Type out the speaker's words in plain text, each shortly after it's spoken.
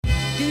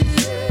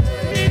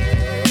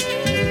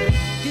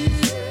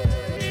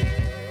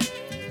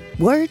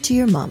Word to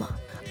Your Mama,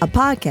 a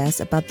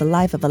podcast about the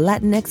life of a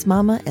Latinx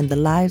mama and the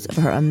lives of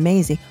her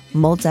amazing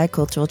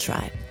multicultural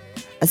tribe.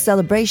 A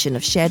celebration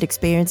of shared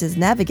experiences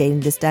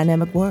navigating this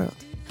dynamic world.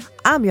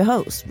 I'm your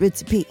host,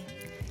 Ritzy P.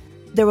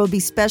 There will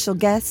be special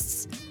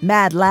guests,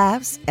 mad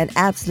laughs, and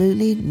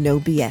absolutely no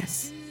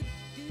BS.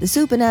 The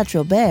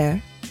supernatural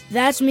bear,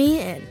 that's me,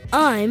 and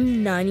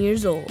I'm 9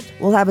 years old.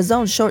 Will have his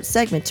own short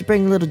segment to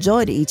bring a little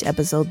joy to each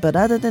episode, but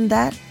other than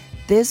that,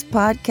 this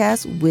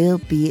podcast will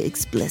be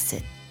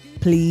explicit.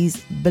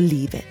 Please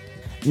believe it.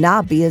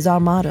 Nabi is our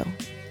motto.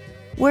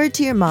 Word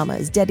to Your Mama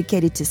is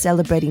dedicated to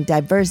celebrating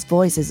diverse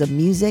voices of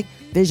music,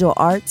 visual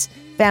arts,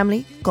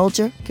 family,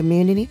 culture,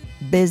 community,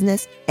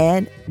 business,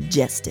 and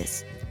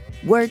justice.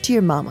 Word to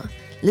Your Mama.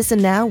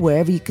 Listen now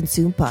wherever you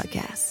consume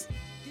podcasts.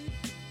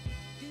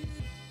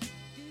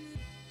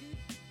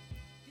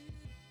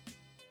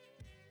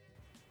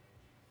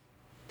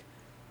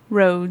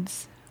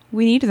 Roads.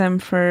 We need them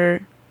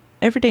for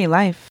everyday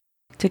life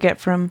to get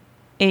from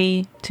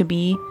A to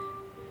B.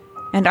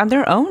 And on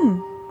their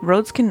own,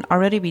 roads can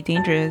already be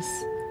dangerous.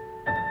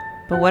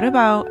 But what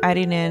about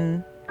adding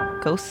in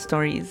ghost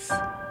stories?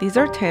 These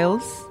are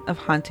tales of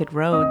haunted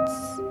roads.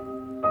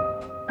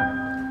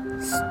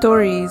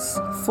 Stories,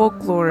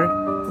 folklore,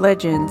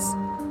 legends,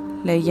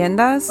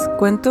 leyendas,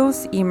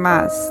 cuentos y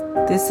más.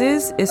 This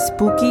is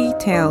Spooky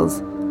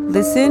Tales.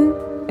 Listen,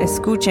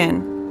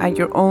 escuchen at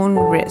your own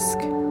risk.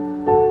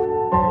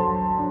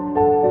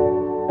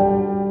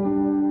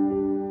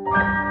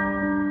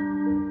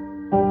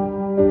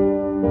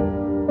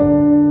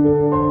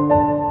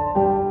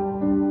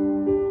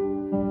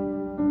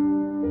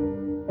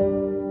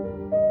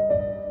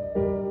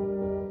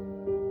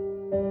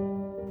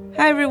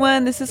 Hi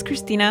everyone, this is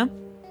Christina.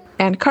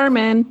 And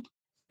Carmen.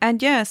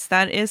 And yes,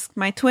 that is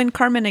my twin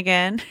Carmen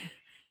again.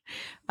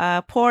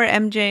 Poor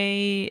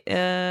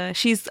MJ,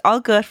 she's all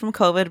good from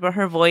COVID, but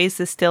her voice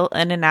is still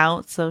in and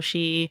out, so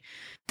she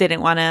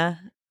didn't want to,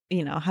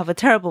 have a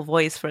terrible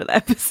voice for the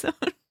episode.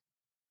 Well,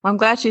 I'm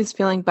glad she's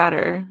feeling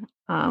better,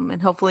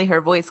 and hopefully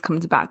her voice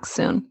comes back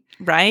soon.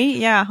 Right?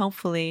 Yeah,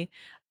 hopefully.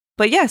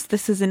 But yes,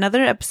 this is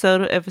another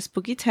episode of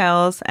Spooky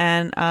Tales,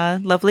 and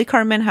lovely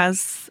Carmen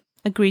has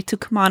agreed to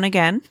come on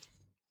again.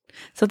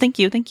 So thank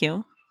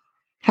you.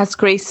 Has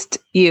graced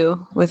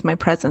you with my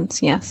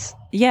presence, yes.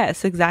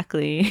 Yes,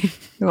 exactly.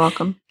 You're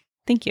welcome.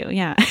 Thank you,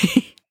 yeah.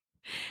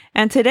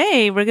 And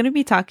today we're going to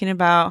be talking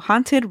about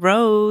haunted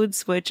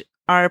roads, which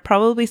are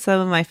probably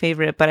some of my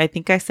favorite, but I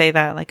think I say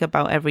that like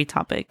about every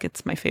topic.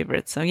 It's my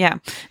favorite, so yeah.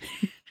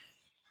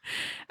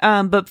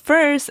 But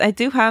first, I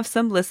do have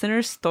some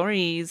listener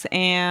stories,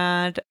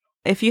 and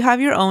if you have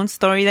your own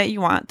story that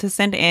you want to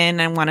send in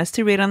and want us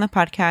to read on the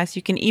podcast,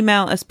 you can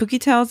email us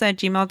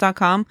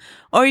spookytales@gmail.com,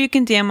 or you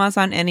can DM us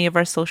on any of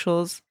our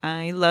socials.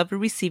 I love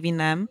receiving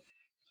them.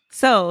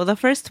 So, the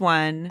first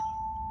one.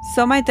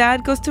 So my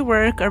dad goes to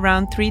work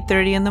around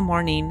 3:30 in the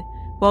morning.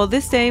 Well,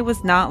 this day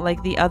was not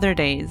like the other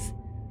days.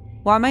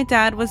 While my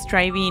dad was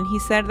driving, he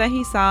said that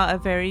he saw a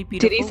very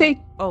beautiful... Did he say...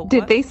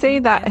 Did they say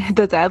that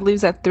the dad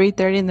leaves at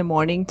 3:30 in the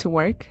morning to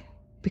work?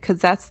 Because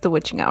that's the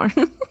witching hour.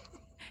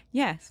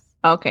 Yes.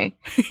 Okay.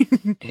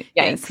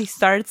 Yes,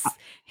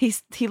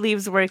 he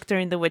leaves work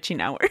during the witching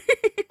hour.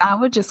 I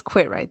would just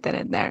quit right then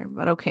and there,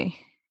 but okay.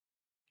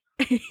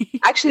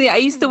 Actually, I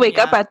used to wake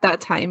up at that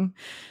time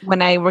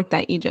when I worked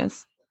at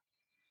Aegis.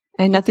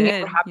 And nothing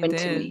ever happened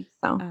to me.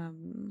 So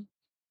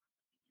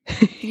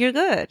you're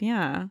good,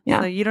 yeah.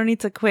 So you don't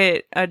need to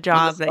quit a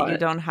job that you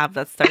don't have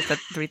that starts at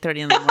 3:30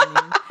 in the morning.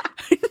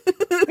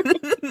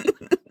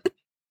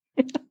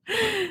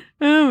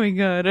 Oh my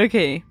god.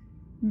 Okay.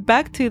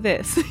 Back to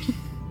this.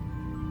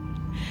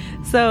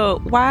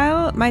 So,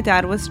 while my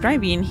dad was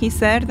driving, he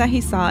said that he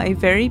saw a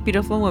very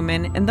beautiful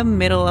woman in the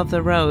middle of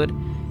the road.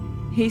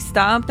 He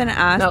stopped and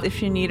asked if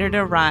she needed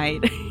a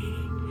ride.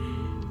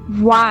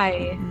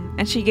 Why?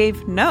 And she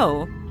gave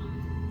no.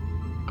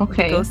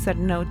 Okay. The ghost said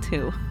no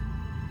too.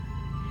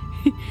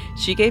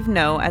 She gave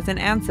no as an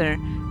answer.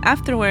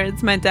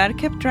 Afterwards, my dad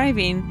kept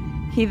driving.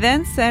 He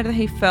then said that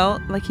he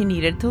felt like he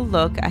needed to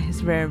look at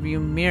his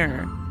rearview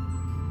mirror.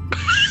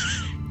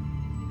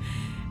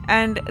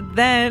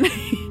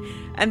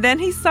 And then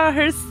he saw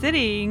her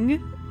sitting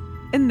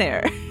in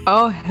there.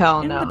 Oh,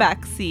 hell no. In the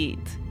back seat.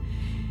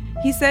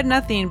 He said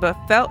nothing but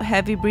felt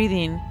heavy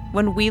breathing.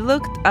 When we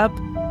looked up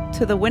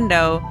to the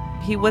window,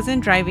 he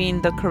wasn't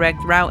driving the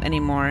correct route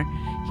anymore.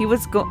 He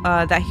was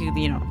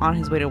on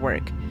his way to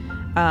work.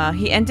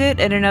 He ended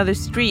in another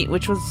street,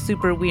 which was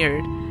super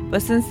weird.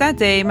 But since that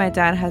day, my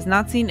dad has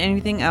not seen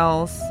anything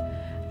else.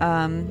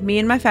 Me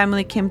and my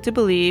family came to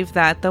believe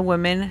that the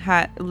woman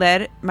had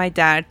led my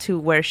dad to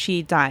where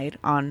she died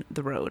on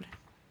the road.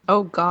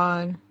 Oh,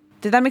 God.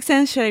 Did that make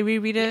sense? Should I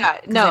reread it? Yeah,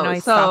 no. I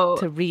stopped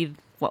to read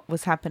what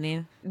was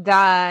happening.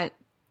 That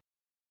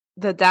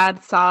the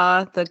dad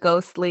saw the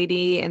ghost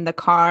lady in the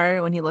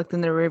car when he looked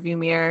in the rearview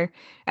mirror,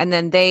 and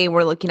then they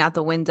were looking out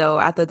the window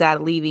at the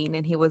dad leaving,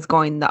 and he was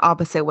going the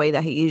opposite way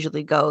that he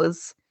usually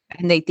goes,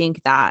 and they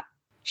think that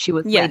she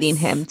was Yes. leading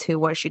him to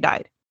where she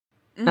died.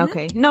 Mhm.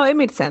 Okay. No, it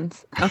made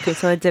sense. Okay,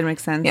 so it did make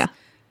sense. Yeah.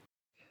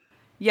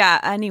 Yeah,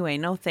 anyway,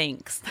 no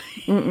thanks.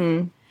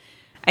 Mm-mm.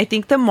 I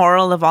think the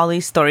moral of all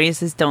these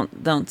stories is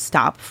don't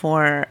stop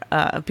for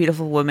a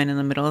beautiful woman in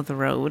the middle of the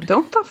road.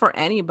 Don't stop for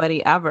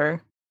anybody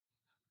ever.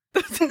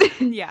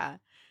 Yeah.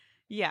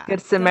 Yeah.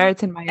 Good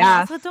Samaritan, my And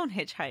ass. also don't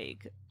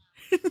hitchhike.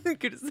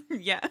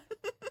 Yeah.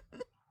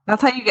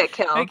 That's how you get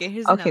killed. Okay,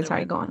 here's okay, another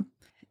sorry, one. go on.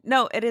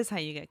 No, it is how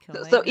you get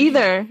killed. So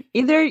either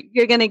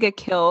you're gonna get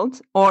killed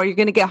or you're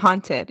gonna get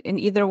haunted, and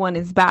either one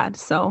is bad.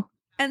 So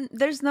And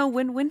there's no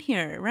win-win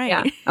here, right?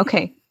 yeah.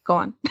 Okay, go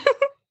on.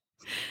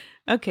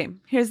 Okay,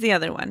 here's the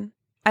other one.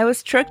 I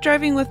was truck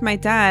driving with my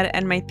dad,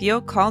 and my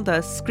tío called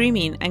us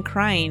screaming and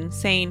crying,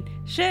 saying,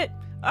 "Shit!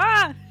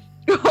 Ah!"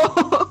 That's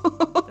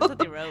what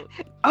they wrote.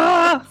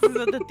 Ah, This is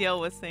what the tío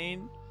was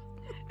saying.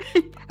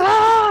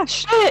 ah,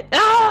 shit!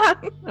 Ah.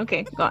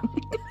 Okay, go on.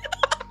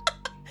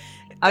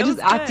 I was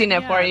That just was acting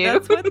good, it for you.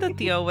 That's what the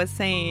tío was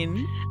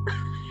saying.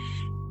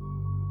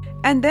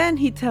 And then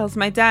he tells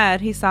my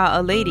dad he saw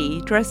a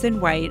lady dressed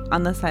in white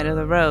on the side of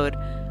the road.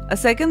 A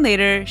second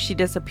later, she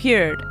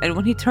disappeared, and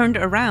when he turned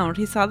around,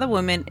 he saw the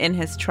woman in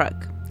his truck.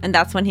 And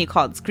that's when he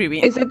called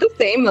screaming. Is it the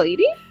same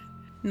lady?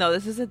 No,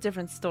 this is a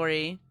different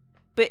story.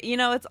 But, you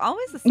know, it's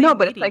always the same No,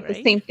 but lady, it's like right?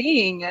 the same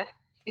thing.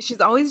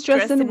 She's always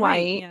dressed in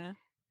white. Yeah.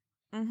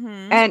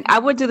 Mm-hmm. And I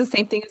would do the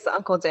same thing as the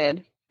uncle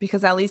did,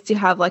 because at least you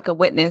have like a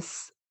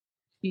witness,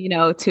 you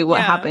know, to what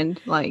Yeah.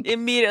 happened. Like,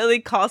 Immediately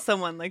call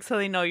someone, like, so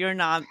they know you're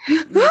not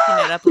making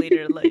it up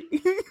later, like...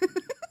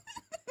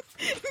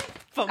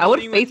 I would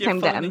fumbling with your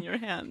FaceTime phone them. in your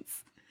hands.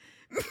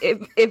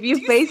 if you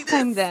Do you see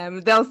FaceTime this?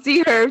 them, they'll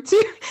see her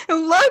too.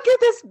 Look at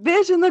this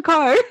bitch in the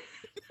car.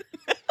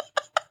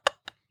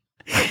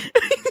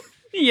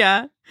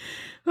 Yeah.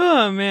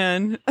 Oh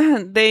man.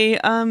 They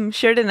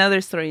shared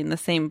another story in the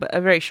same, but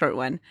a very short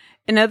one.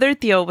 Another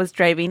tío was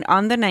driving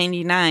on the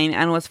 99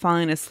 and was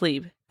falling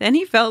asleep. Then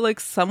he felt like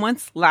someone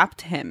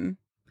slapped him,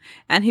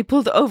 and he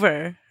pulled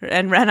over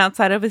and ran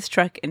outside of his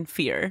truck in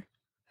fear.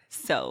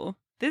 So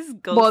this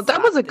ghost. Well,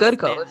 that was a slapped good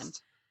this man.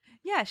 ghost.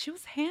 Yeah, she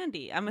was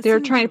handy. They were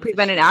assuming trying she to was a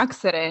prevent an she.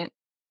 accident.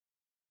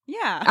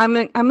 Yeah.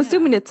 I'm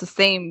assuming it's the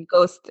same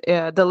ghost,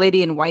 the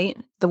lady in white,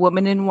 the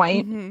woman in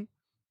white. Mhm.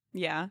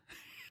 Yeah.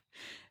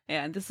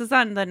 Yeah. This is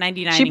on the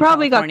 99. She in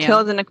probably got California.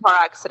 killed in a car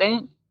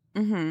accident,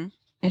 Mm-hmm.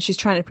 and she's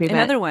trying to prevent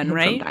Another one, him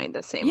right? from dying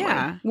the same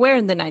Yeah. way. We're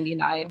in the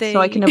 99, so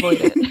I can avoid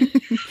it.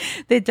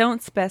 They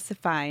don't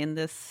specify in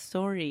this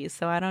story,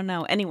 so I don't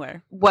know.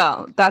 Anywhere.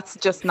 Well, that's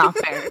just not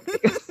fair,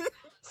 because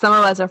some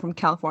of us are from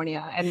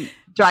California and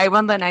drive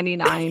on the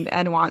 99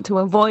 and want to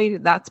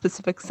avoid that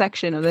specific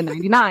section of the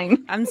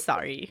 99. I'm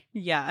sorry.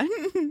 Yeah.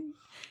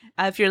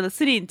 If you're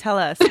listening, tell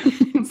us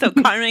so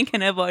Carmen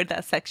can avoid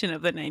that section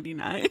of the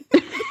 99.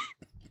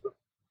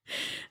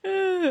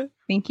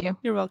 Thank you.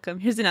 You're welcome.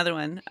 Here's another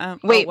one.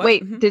 Wait, what?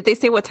 wait. Mhm. Did they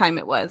say what time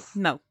it was?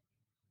 No,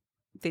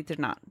 they did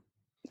not.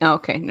 Oh,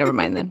 okay, never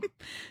mind then.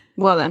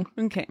 Well then.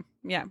 Okay.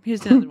 Yeah.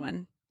 Here's another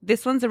one.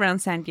 This one's around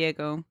San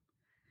Diego.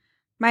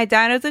 My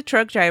dad is a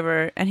truck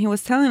driver, and he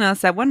was telling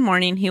us that one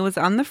morning he was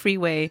on the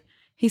freeway.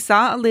 He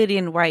saw a lady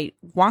in white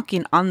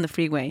walking on the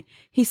freeway.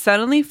 He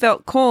suddenly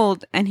felt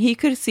cold, and he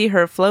could see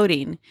her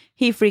floating.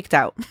 He freaked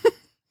out.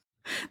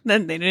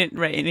 Then they didn't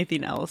write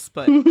anything else,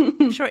 but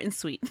short and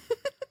sweet.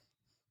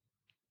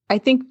 I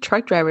think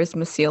truck drivers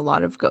must see a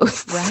lot of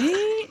ghosts.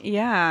 Right?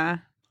 Yeah.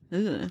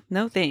 Ugh,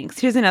 no thanks.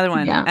 Here's another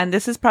one. Yeah. And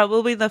this is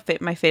probably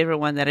my favorite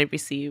one that I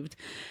received.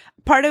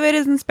 Part of it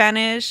is in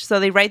Spanish, so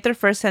they write their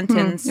first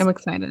sentence. I'm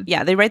excited.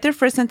 Yeah, they write their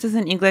first sentence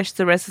in English,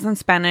 the rest is in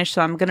Spanish,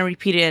 so I'm going to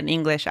repeat it in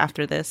English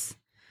after this.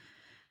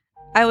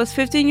 I was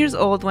 15 years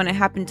old when it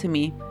happened to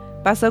me.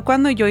 Pasó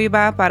cuando yo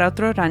iba para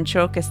otro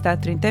rancho que está a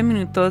 30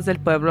 minutos del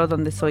pueblo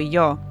donde soy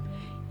yo.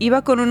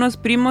 Iba con unos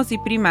primos y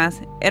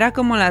primas, era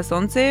como las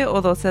 11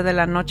 o 12 de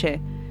la noche,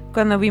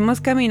 cuando vimos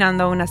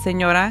caminando a una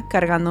señora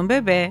cargando un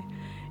bebé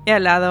y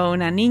al lado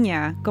una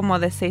niña como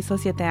de 6 o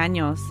 7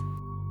 años.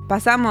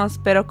 Pasamos,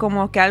 pero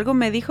como que algo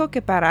me dijo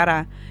que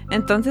parara.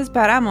 Entonces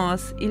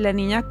paramos y la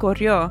niña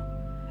corrió,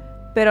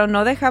 pero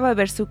no dejaba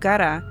ver su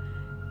cara.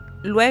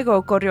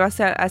 Luego corrió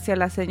hacia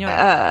la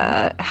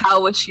señora.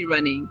 How was she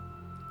running?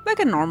 Like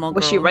a normal girl.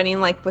 Was she running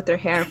like with her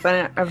hair in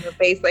front of her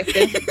face like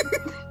this?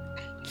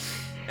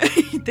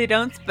 They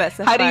don't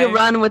specify. How do you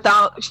run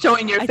without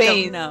showing your I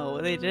face? don't know.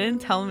 They didn't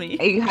tell me.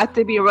 You have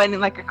to be running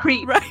like a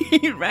creep.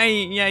 Right,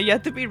 right. Yeah, you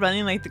have to be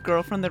running like the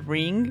girl from The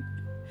Ring.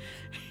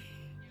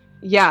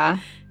 Yeah,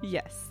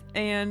 Yes.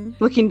 And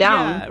looking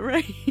down. yeah,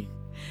 right.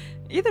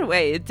 Either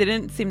way, it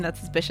didn't seem that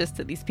suspicious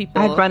to these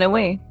people. I'd run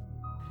away.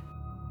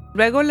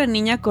 Luego la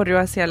niña corrió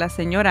hacia la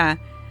señora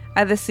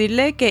a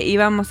decirle que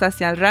íbamos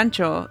hacia el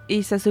rancho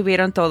y se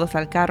subieron todos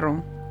al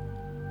carro.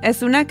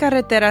 Es una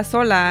carretera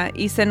sola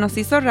y se nos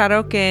hizo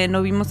raro que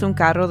no vimos un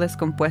carro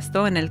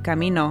descompuesto en el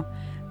camino,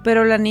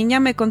 pero la niña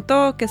me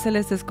contó que se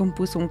les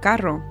descompuso un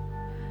carro.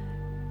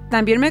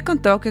 También me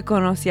contó que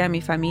conocía a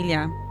mi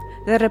familia.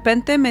 De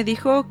repente me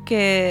dijo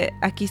que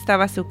aquí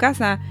estaba su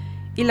casa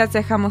y las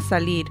dejamos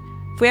salir.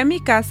 Fui a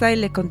mi casa y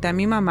le conté a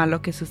mi mamá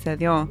lo que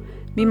sucedió.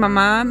 Mi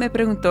mamá me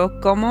preguntó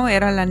cómo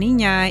era la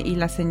niña y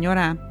la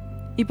señora.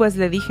 Y pues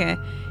le dije,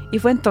 y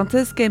fue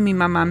entonces que mi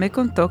mamá me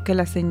contó que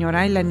la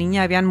señora y la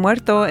niña habían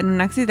muerto en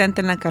un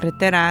accidente en la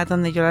carretera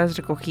donde yo las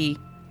recogí.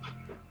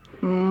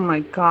 Oh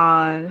my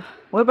God.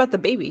 What about the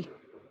baby?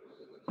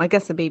 I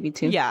guess the baby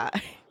too. Yeah.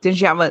 Did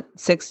she have a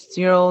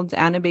 6-year-old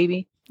and a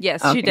baby?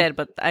 Yes, Okay. she did,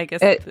 but I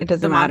guess it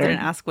doesn't the mom matter.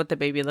 didn't ask what the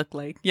baby looked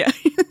like. Yeah.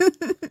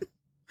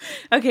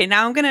 Okay,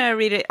 now I'm going to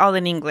read it all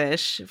in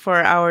English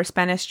for our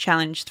Spanish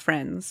challenged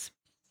friends.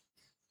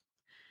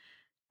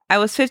 I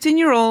was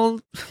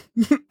 15-year-old.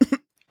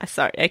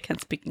 Sorry, I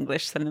can't speak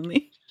English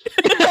suddenly.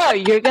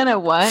 You're gonna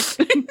what?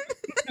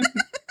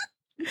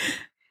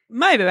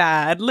 My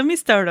bad. Let me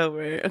start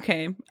over.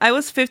 Okay. I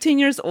was 15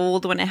 years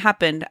old when it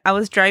happened. I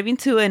was driving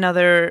to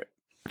another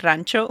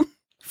rancho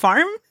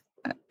farm.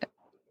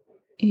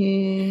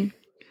 Yeah,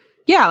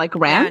 like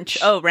ranch.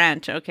 Oh,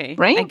 ranch. Okay.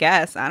 Right? I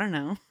guess. I don't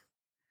know.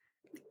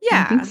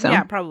 Yeah. I think so.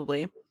 Yeah,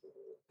 probably.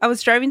 I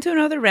was driving to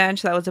another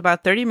ranch that was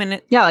about 30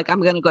 minutes. Yeah, like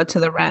I'm gonna go to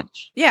the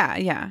ranch.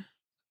 Yeah.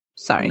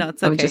 Sorry. No,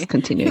 it's okay. I'm just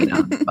continuing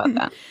on about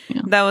that.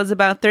 Yeah. That was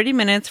about 30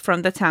 minutes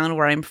from the town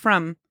where I'm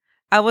from.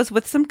 I was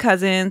with some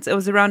cousins. It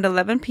was around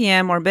 11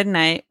 p.m. or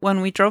midnight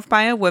when we drove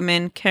by a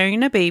woman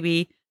carrying a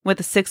baby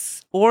with a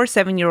 6 or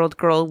 7-year-old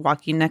girl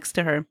walking next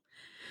to her.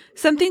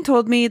 Something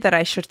told me that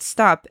I should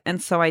stop, and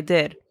so I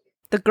did.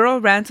 The girl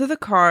ran to the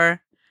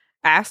car,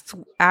 asked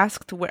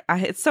where...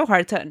 it's so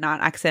hard to not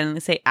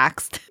accidentally say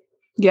asked.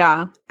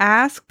 Yeah.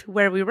 Asked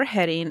where we were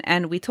heading,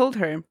 and we told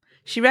her.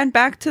 She ran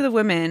back to the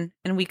women,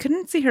 and we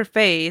couldn't see her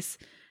face,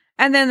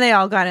 and then they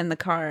all got in the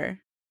car.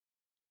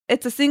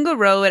 It's a single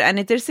road, and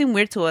it did seem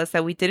weird to us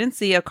that we didn't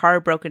see a car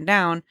broken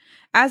down,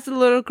 as the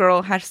little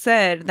girl had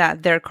said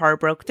that their car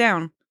broke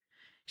down.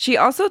 She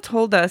also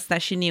told us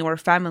that she knew our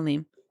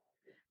family.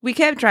 We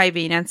kept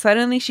driving, and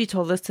suddenly she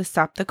told us to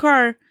stop the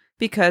car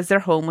because their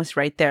home was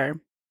right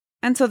there.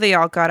 And so they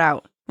all got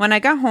out. When I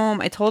got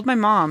home, I told my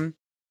mom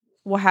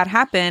what had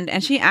happened,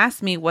 and she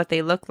asked me what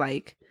they looked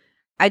like.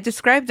 I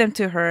described them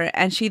to her,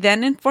 and she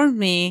then informed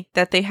me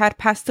that they had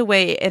passed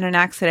away in an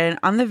accident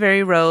on the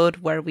very road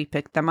where we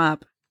picked them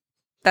up.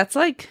 That's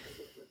like...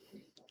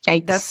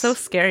 Yikes. That's so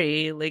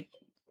scary. Like,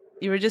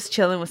 you were just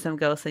chilling with some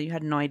ghosts and you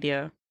had no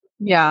idea.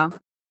 Yeah.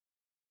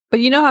 But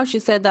you know how she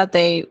said that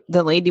the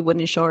lady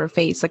wouldn't show her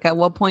face? Like, at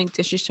what point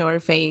did she show her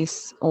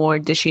face, or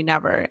did she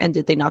never? And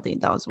did they not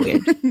think that was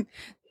weird?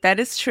 That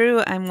is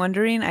true. I'm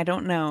wondering. I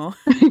don't know.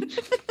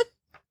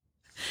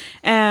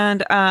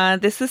 And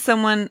this is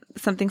a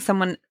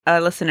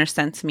listener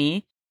sent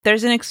me.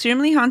 There's an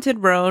extremely haunted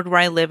road where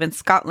I live in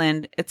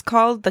Scotland. It's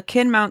called the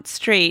Kinmount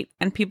Strait,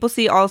 and people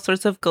see all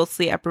sorts of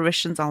ghostly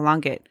apparitions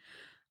along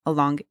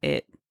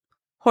it.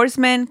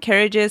 Horsemen,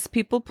 carriages,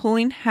 people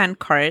pulling hand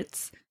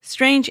carts,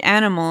 strange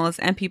animals,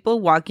 and people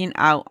walking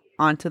out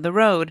onto the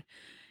road.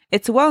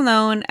 It's well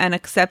known and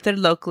accepted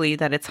locally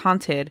that it's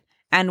haunted,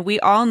 and we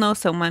all know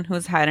someone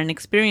who's had an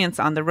experience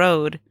on the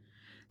road.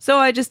 So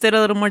I just did a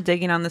little more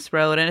digging on this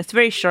road, and it's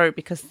very short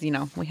because,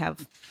 we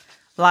have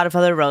a lot of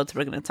other roads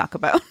we're going to talk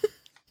about.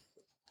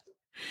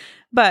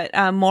 But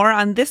more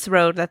on this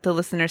road that the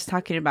listener's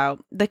talking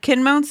about. The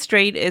Kinmount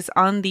Strait is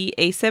on the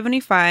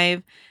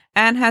A75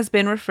 and has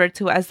been referred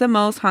to as the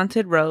most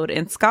haunted road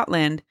in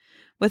Scotland,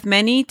 with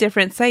many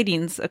different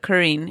sightings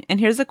occurring. And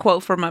here's a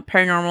quote from a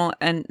paranormal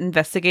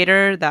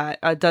investigator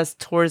that does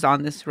tours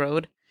on this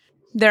road.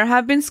 There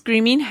have been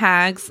screaming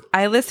hags,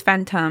 eyeless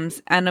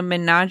phantoms, and a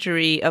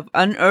menagerie of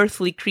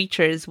unearthly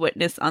creatures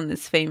witnessed on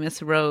this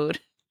famous road.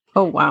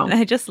 Oh, wow. And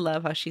I just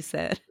love how she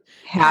said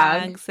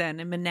hags and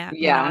a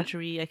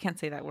menagerie. I can't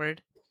say that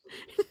word.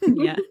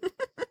 Yeah.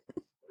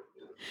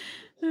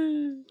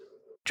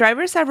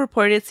 Drivers have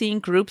reported seeing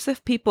groups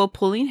of people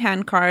pulling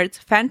handcarts,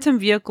 phantom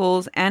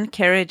vehicles, and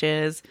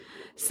carriages.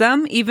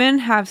 Some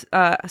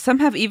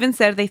have even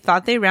said they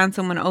thought they ran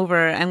someone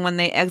over, and when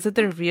they exit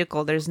their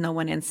vehicle, there's no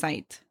one in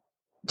sight.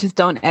 Just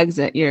don't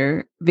exit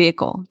your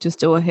vehicle.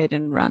 Just go ahead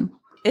and run.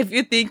 If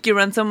you think you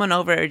run someone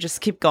over, just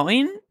keep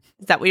going?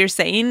 Is that what you're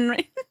saying?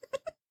 Right?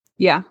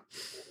 Yeah.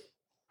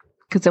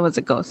 Because it was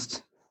a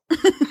ghost.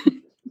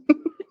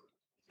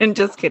 And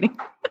just kidding.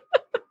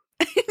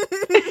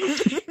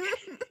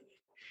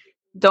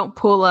 Don't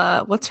pull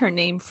what's her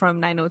name from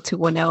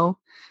 90210?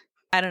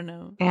 I don't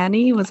know.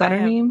 Annie, was that her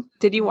name?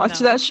 Did you watch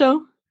that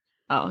show?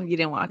 Oh, you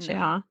didn't watch it,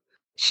 huh?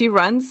 She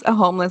runs a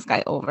homeless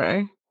guy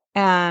over,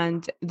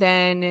 and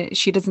then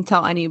she doesn't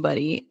tell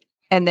anybody.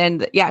 And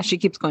then, she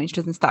keeps going. She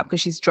doesn't stop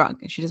because she's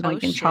drunk and she doesn't want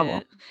to get in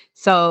trouble.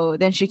 So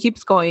then she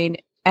keeps going,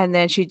 and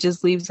then she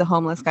just leaves the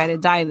homeless guy to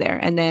die there.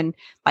 And then,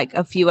 like,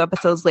 a few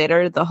episodes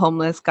later, the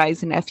homeless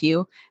guy's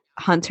nephew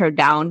hunt her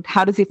down.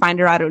 How does he find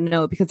her? I don't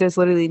know, because there's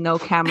literally no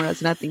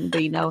cameras, nothing.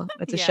 But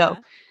it's a show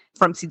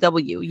from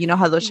CW. You know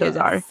how those shows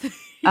are.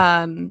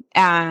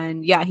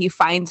 And he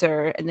finds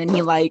her, and then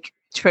he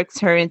tricks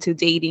her into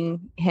dating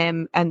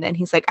him, and then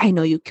he's like, I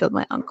know you killed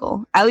my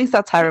uncle. At least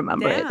that's how I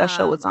remember it. That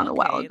show was on a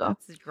while ago.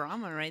 That's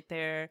drama right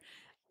there.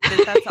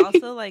 That's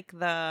also like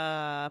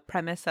the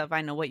premise of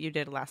I Know What You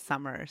Did Last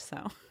Summer.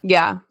 So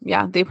Yeah.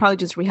 They probably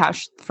just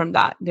rehashed from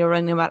that. They were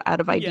running out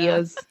of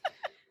ideas.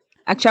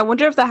 Actually, I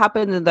wonder if that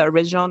happened in the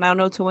original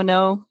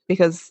 90210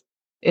 because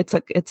it's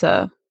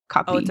a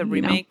copy. it's a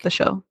remake? The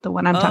show, the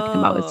one I'm talking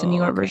about, it's a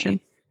newer version.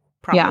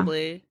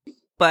 Probably.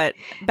 But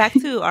back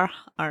to our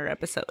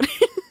episode.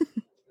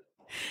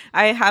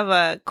 I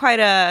have quite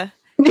a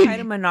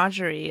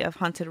menagerie of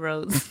haunted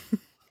roads.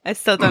 I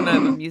still don't know if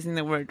I'm using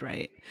the word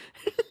right.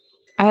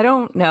 I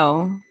don't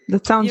know.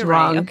 That sounds You're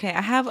wrong. right. Okay,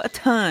 I have a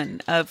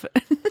ton of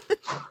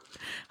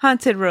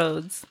haunted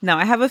roads. No,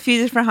 I have a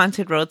few different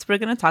haunted roads we're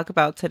going to talk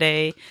about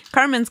today.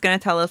 Carmen's going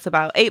to tell us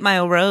about 8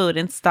 Mile Road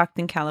in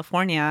Stockton,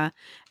 California.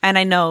 And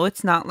I know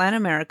it's not Latin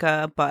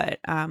America, but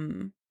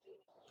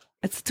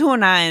it's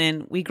 209,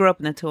 and we grew up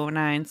in the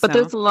 209. But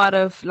there's a lot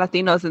of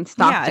Latinos in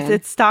Stockton. Yeah,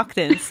 it's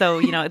Stockton, so,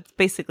 it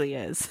basically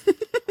is.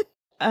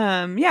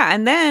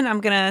 And then I'm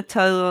going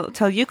to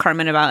tell you,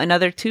 Carmen, about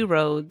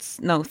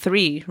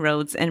three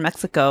roads in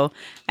Mexico.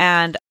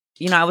 And,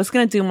 I was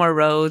going to do more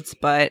roads,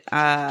 but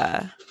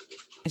I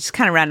just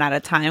kind of ran out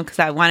of time because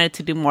I wanted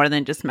to do more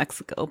than just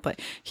Mexico. But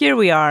here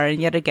we are,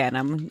 and yet again,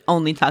 I'm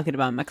only talking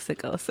about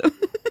Mexico, so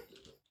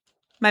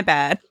my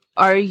bad.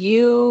 Are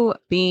you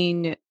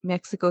being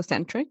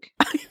Mexico-centric?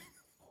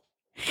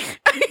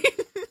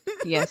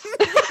 Yes.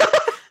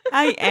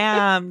 I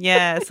am,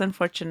 yes,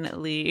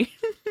 unfortunately.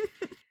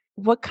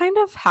 What kind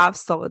of half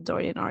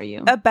Salvadorian are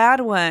you? A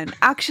bad one.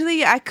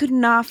 Actually, I could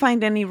not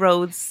find any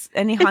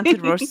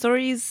haunted road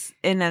stories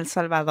in El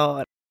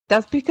Salvador.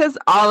 That's because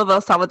all of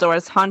El Salvador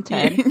is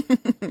haunted.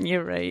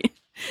 You're right.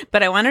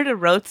 But I wanted a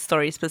road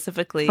story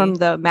specifically. From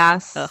the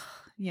mass.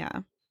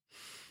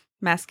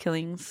 Mass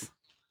killings.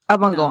 I'm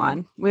going to go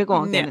on. We're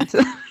going to get into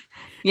that.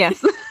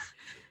 Yes.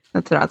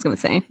 That's what I was going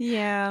to say.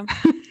 Yeah.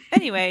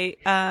 Anyway,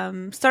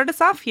 start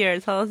us off here.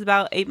 Tell us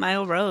about 8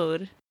 Mile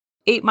Road.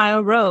 8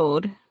 Mile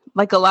Road.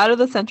 Like a lot of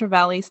the Central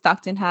Valley,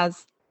 Stockton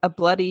has a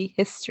bloody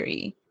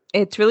history.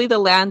 It's really the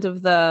land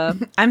of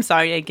the... I'm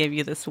sorry I gave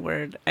you this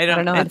word. I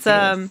don't know.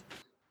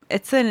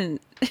 It's an...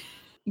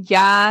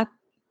 Yatkikumne?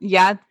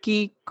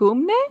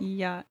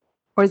 Yeah.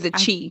 Or is it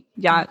Chi?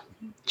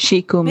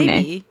 Yatkikumne.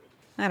 Maybe.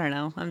 I don't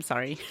know. I'm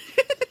sorry.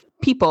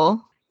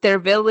 People, their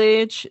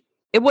village,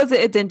 it was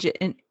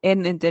an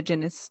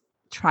indigenous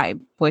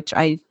tribe, which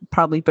I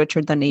probably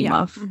butchered the name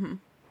of,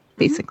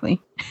 basically.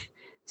 Mm-hmm.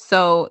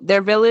 So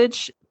their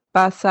village...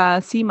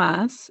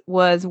 Basasimas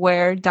was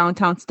where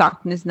downtown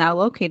Stockton is now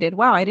located.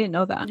 Wow, I didn't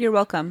know that. You're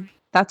welcome.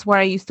 That's where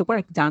I used to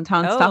work,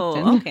 downtown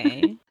Stockton.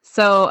 Okay.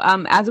 So,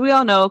 as we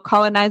all know,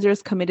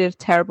 colonizers committed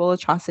terrible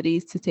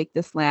atrocities to take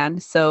this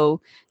land.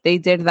 So they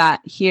did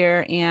that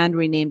here and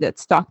renamed it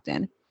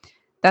Stockton.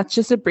 That's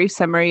just a brief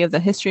summary of the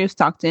history of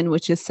Stockton,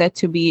 which is said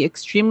to be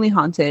extremely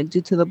haunted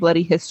due to the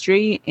bloody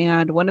history.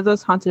 And one of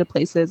those haunted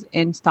places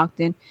in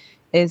Stockton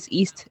is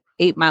East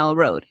 8 Mile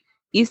Road.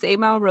 East 8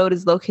 Mile Road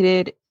is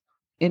located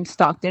in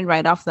Stockton,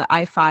 right off the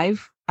I-5.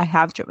 I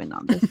have driven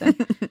on this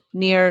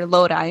near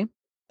Lodi.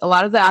 A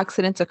lot of the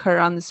accidents occur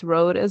on this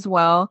road as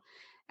well,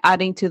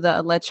 adding to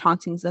the alleged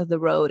hauntings of the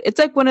road. It's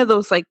like one of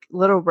those like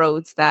little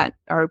roads that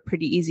are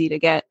pretty easy to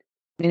get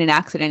in an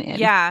accident in.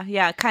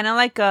 Yeah, kind of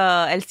like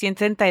El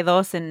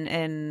 132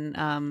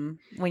 in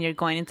when you're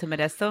going into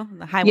Modesto,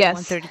 the Highway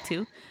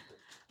 132.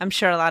 I'm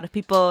sure a lot of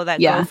people that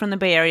go from the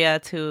Bay Area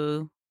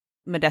to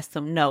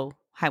Modesto know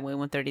Highway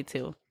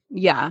 132.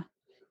 Yeah.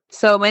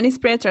 So many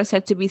spirits are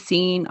said to be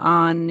seen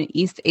on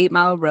East 8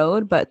 Mile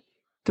Road, but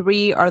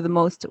 3 are the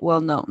most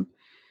well-known.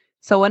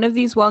 So one of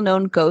these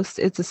well-known ghosts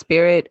is the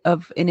spirit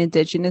of an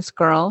indigenous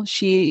girl.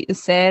 She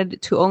is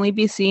said to only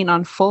be seen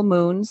on full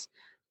moons,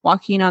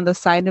 walking on the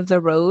side of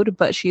the road,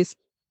 but she's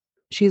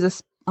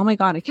oh my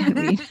God, I can't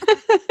read.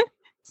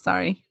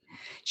 Sorry.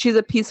 She's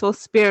a peaceful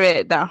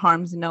spirit that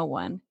harms no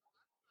one.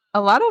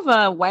 A lot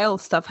of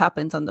wild stuff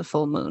happens on the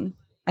full moon.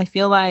 I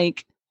feel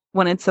like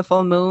when it's a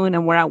full moon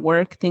and we're at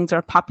work, things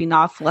are popping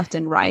off left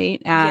and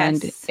right.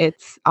 And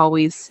it's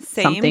always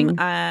something.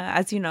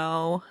 As you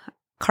know,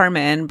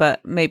 Carmen,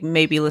 but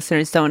maybe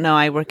listeners don't know,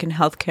 I work in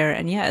healthcare.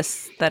 And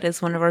yes, that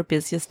is one of our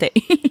busiest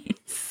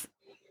days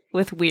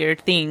with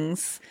weird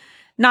things.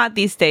 Not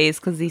these days,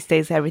 because these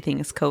days everything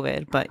is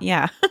COVID. But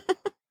yeah,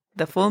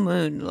 the full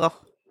moon. Ugh.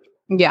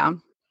 Yeah.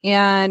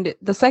 And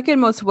the second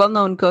most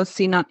well-known ghost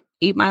seen on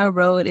 8 Mile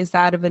Road is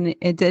that of an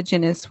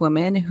indigenous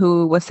woman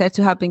who was said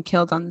to have been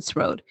killed on this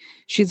road.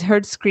 She's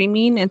heard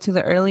screaming into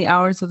the early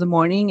hours of the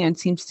morning and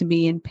seems to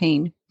be in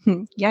pain.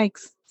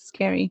 Yikes.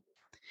 Scary.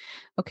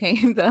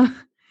 Okay. The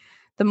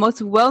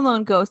most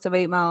well-known ghost of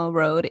 8 Mile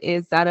Road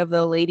is that of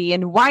the lady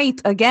in white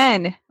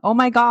again. Oh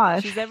my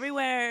gosh. She's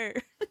everywhere.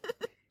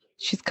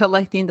 She's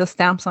collecting the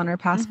stamps on her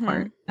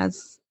passport,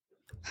 as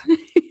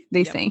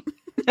they say.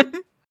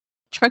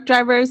 Truck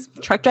drivers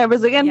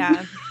again.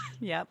 Yeah.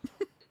 Yep.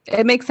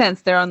 It makes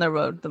sense. They're on the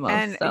road the most.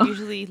 And so.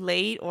 Usually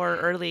late or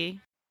early.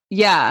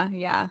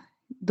 Yeah.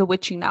 The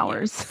witching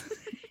hours.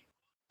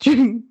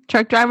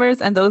 Truck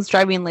drivers and those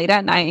driving late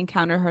at night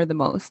encounter her the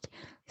most.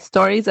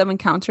 Stories of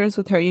encounters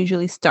with her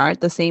usually start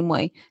the same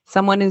way.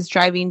 Someone is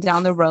driving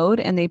down the road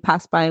and they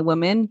pass by a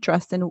woman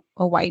dressed in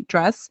a white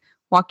dress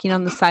walking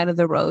on the side of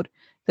the road.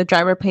 The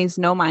driver pays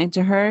no mind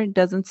to her,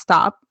 doesn't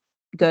stop,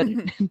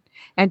 good,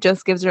 and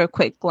just gives her a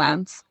quick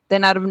glance.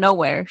 Then out of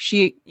nowhere,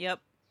 she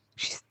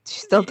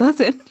still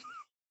doesn't.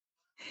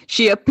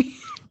 She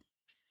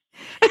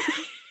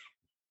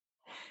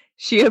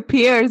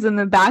appears in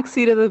the back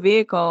seat of the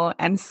vehicle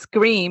and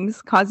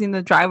screams, causing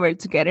the driver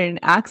to get in an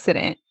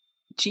accident.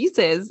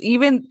 Jesus,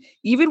 even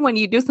when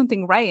you do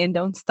something right and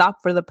don't stop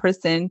for the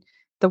person,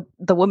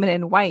 the woman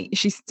in white,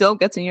 she still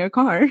gets in your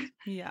car.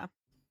 Yeah.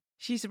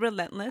 She's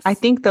relentless. I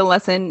think the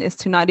lesson is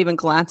to not even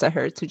glance at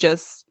her, to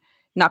just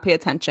not pay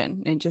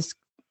attention and just,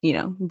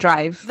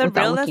 drive. The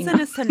real lesson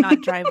is to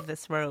not drive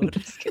this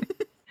road.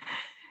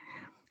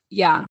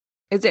 Yeah.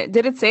 Did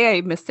it say,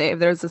 I missed it, if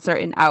there's a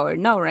certain hour?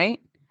 No, right?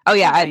 Oh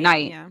yeah, at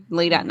night. Yeah.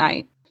 Late at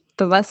night.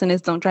 The lesson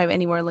is don't drive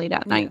anywhere late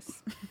at night.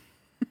 Yes.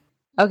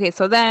 Okay,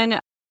 so then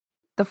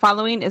the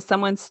following is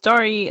someone's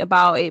story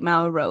about 8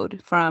 Mile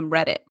Road from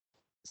Reddit.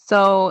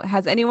 So,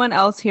 has anyone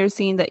else here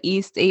seen the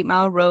East 8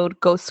 Mile Road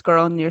ghost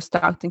girl near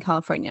Stockton,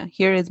 California?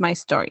 Here is my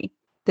story.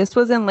 This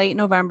was in late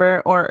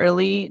November or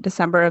early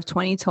December of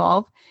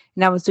 2012,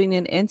 and I was doing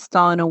an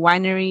install in a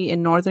winery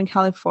in Northern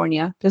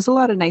California. There's a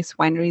lot of nice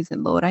wineries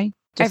in Lodi.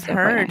 I've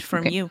heard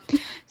from you.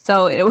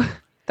 So,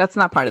 that's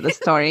not part of the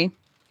story.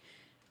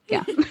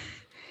 Yeah.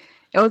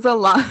 It was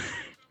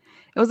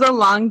a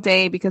long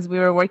day because we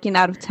were working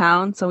out of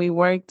town, so we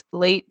worked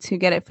late to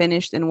get it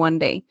finished in one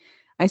day.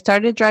 I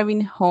started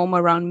driving home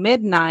around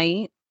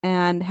midnight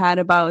and had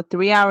about a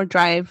 3-hour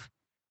drive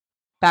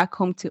back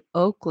home to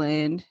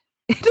Oakland.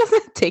 It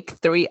doesn't take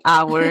 3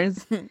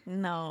 hours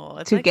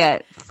to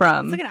get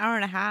from it's like an hour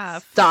and a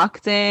half.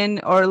 Stockton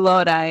or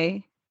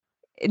Lodi.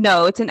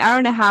 No, it's an hour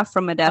and a half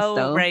from Modesto.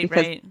 Oh,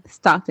 right.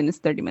 Stockton is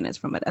 30 minutes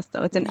from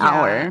Modesto. It's an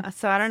hour.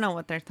 So I don't know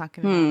what they're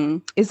talking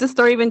about. Is this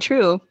story even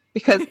true?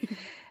 Because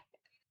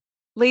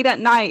late at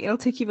night, it'll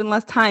take even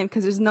less time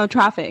because there's no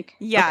traffic.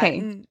 Yeah.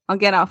 Okay, I'll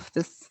get off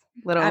this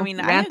little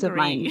rant of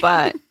mine.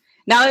 But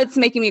now it's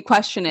making me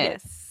question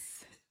it.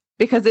 Yes.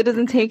 Because it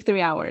doesn't take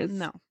 3 hours.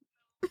 No.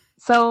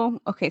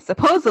 So, okay,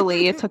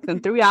 supposedly it took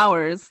them 3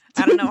 hours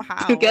I don't know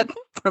how. to get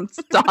from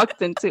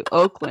Stockton to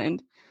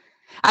Oakland.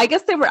 I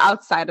guess they were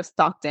outside of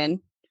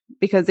Stockton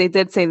because they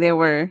did say they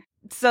were.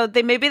 So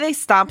maybe they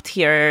stopped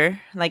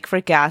here like for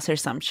gas or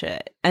some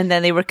shit. And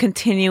then they were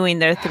continuing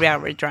their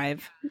 3-hour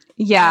drive.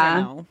 Yeah. I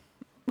don't know.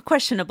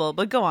 Questionable,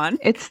 but go on.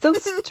 It's still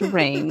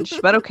strange,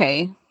 but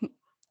okay.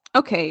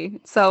 Okay,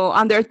 so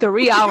on their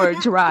 3-hour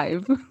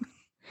drive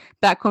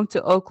back home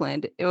to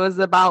Oakland, it was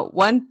about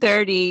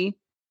 1:30.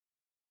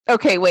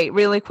 Okay, wait,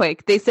 really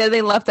quick. They said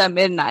they left at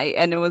midnight,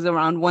 and it was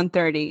around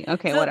 1:30.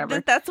 Okay, so whatever.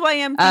 That's why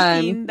I'm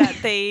thinking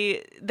that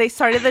they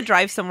started the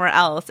drive somewhere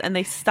else, and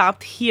they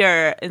stopped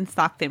here in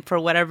Stockton for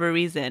whatever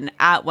reason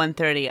at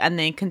 1:30, and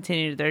then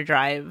continued their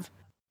drive.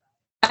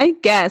 I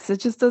guess it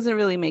just doesn't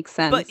really make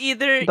sense. But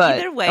either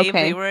way, okay. If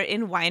they were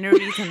in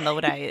wineries in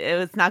Lodi, it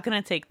was not going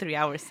to take 3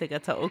 hours to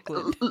get to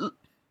Oakland.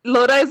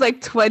 Lodi is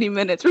like 20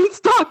 minutes from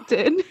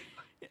Stockton.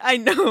 I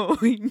know.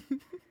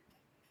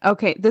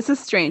 Okay, this is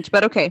strange,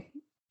 but okay.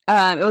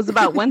 It was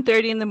about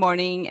 1:30 in the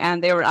morning,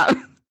 and they were out.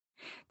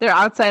 They're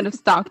outside of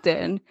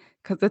Stockton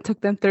because it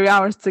took them 3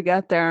 hours to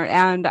get there.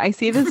 And I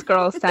see this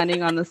girl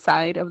standing on the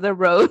side of the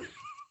road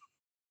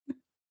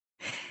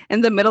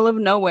in the middle of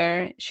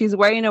nowhere. She's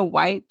wearing a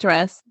white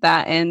dress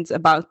that ends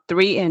about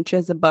 3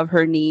 inches above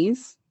her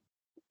knees.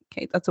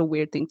 Okay, that's a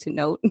weird thing to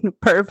note.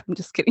 Perv, I'm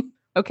just kidding.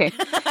 Okay,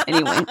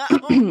 anyway.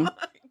 Oh my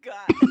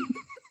God.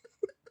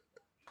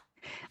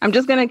 I'm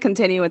just going to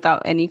continue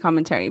without any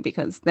commentary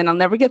because then I'll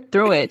never get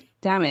through it.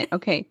 Damn it.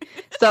 Okay.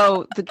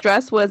 So the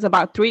dress was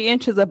about 3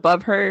 inches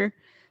above her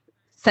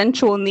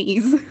sensual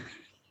knees.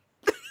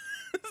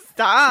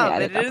 Stop.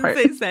 It didn't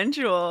say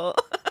sensual.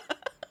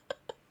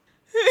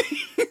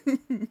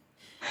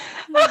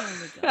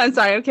 I'm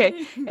sorry.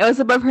 Okay. It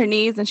was above her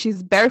knees and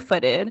she's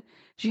barefooted.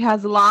 She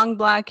has long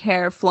black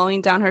hair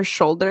flowing down her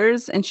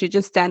shoulders and she's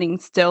just standing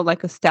still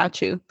like a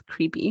statue.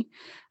 Creepy.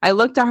 I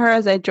looked at her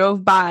as I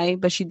drove by,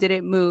 but she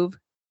didn't move.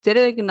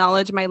 Didn't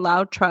acknowledge my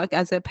loud truck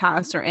as it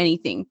passed or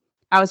anything.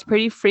 I was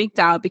pretty freaked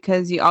out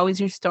because you always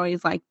hear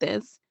stories like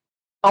this.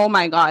 Oh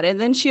my God. And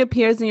then she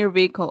appears in your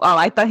vehicle. Oh,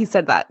 I thought he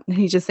said that.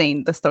 He's just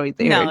saying the story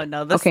they heard.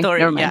 No, the story.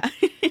 Never mind.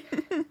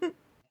 Yeah.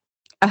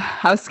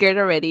 I was scared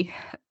already.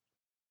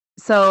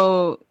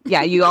 So,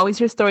 yeah, you always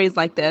hear stories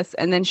like this.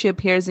 And then she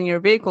appears in your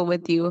vehicle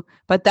with you.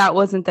 But that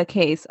wasn't the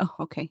case. Oh,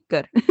 okay,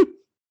 good.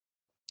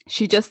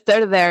 She just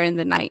stood there in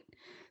the night.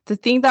 The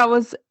thing that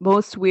was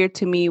most weird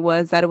to me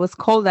was that it was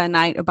cold that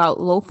night, about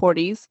low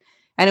 40s,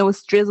 and it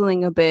was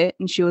drizzling a bit,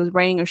 and she was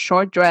wearing a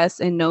short dress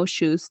and no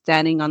shoes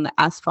standing on the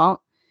asphalt.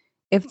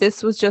 If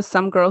this was just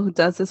some girl who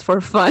does this for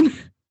fun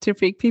to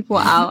freak people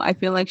out, I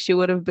feel like she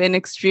would have been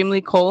extremely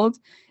cold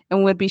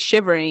and would be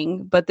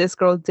shivering, but this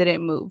girl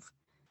didn't move.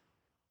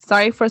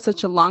 Sorry for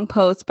such a long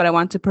post, but I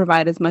want to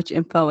provide as much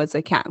info as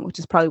I can, which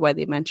is probably why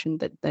they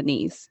mentioned the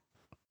knees.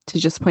 to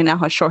just point out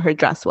how short her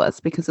dress was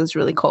because it was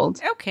really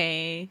cold.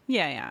 Okay.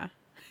 Yeah.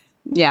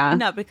 Yeah.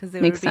 Not because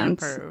they makes were being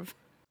sense. a perv.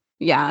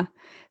 Yeah.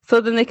 So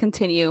then they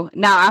continue.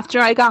 Now, after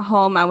I got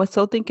home, I was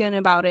still thinking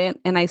about it,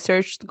 and I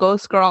searched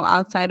Ghost Girl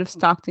outside of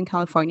Stockton,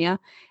 California,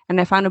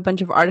 and I found a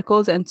bunch of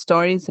articles and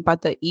stories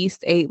about the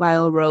East 8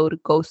 Mile Road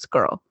Ghost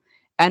Girl.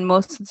 And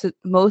most of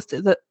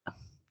the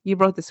you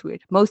wrote this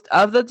weird. Most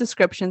of the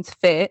descriptions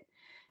fit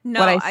No,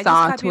 what I I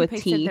saw just copy to a and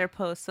pasted T. their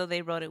post, so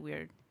they wrote it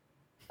weird.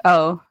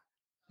 Oh,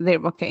 they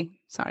okay.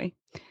 Sorry.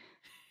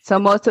 So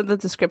most of the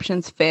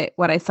descriptions fit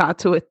what I saw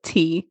to a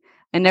T.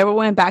 I never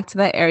went back to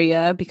that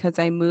area because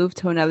I moved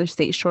to another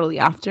state shortly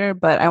after,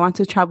 but I want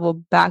to travel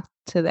back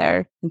to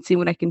there and see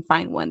what I can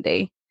find one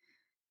day.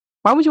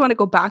 Why would you want to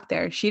go back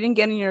there? She didn't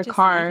get in your Just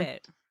car. leave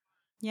it.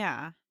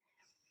 Yeah.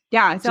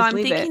 Yeah, So just I'm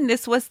leave thinking it.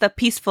 this was the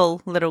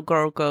peaceful little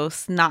girl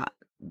ghost, not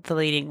the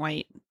lady in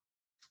white.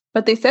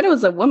 But they said it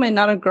was a woman,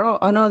 not a girl.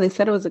 Oh, no, they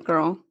said it was a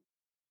girl.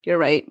 You're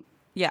right.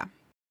 Yeah.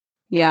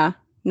 Yeah.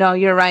 No,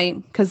 you're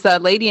right. Because the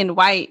lady in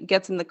white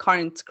gets in the car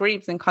and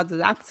screams and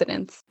causes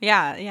accidents.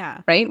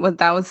 Yeah. Right? Well,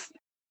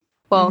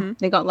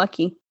 they got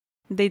lucky.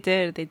 They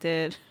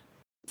did.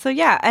 So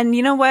yeah, and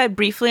you know what?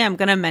 Briefly, I'm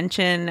going to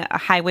mention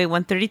Highway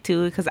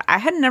 132 because I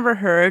had never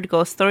heard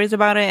ghost stories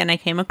about it, and I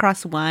came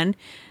across one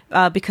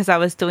because I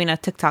was doing a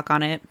TikTok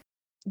on it.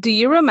 Do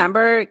you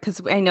remember,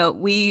 because I know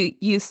we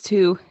used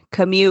to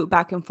commute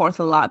back and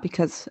forth a lot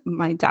because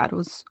my dad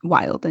was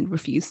wild and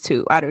refused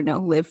to,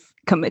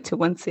 commit to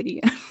one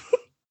city.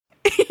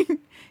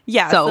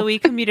 Yeah, so we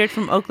commuted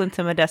from Oakland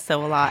to Modesto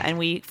a lot, and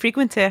we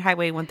frequented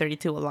Highway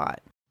 132 a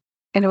lot.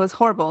 And it was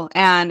horrible.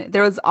 And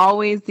there was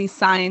always these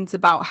signs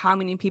about how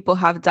many people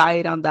have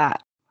died on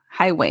that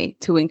highway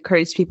to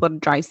encourage people to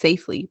drive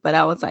safely. But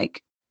I was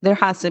like, there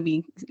has to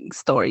be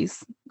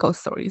ghost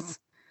stories,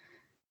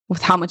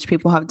 with how much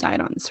people have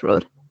died on this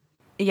road.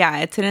 Yeah,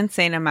 it's an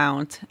insane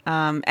amount.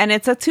 And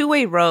it's a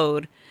two-way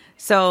road,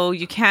 so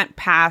you can't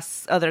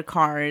pass other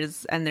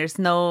cars, and there's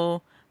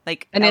no,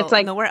 and it's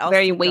like nowhere else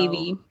very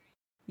wavy.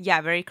 Yeah,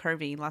 very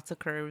curvy, lots of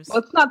curves. Well,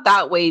 it's not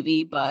that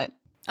wavy, but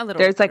a little.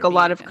 There's like curvy, a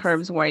lot of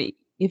curves where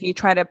if you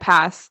try to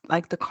pass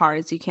like the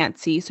cars, you can't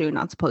see, so you're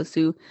not supposed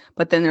to.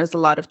 But then there's a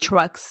lot of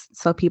trucks,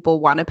 so people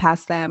want to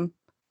pass them.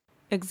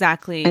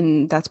 Exactly.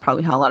 And that's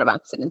probably how a lot of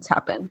accidents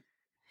happen.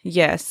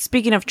 Yes.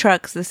 Speaking of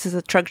trucks, this is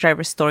a truck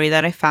driver story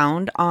that I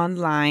found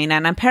online,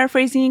 and I'm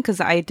paraphrasing because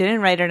I didn't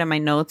write it in my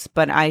notes,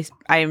 but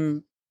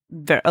I'm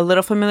a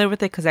little familiar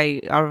with it because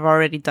I've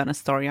already done a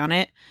story on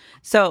it.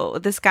 So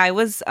this guy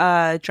was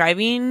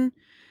driving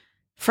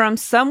from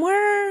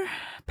somewhere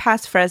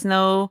past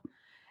Fresno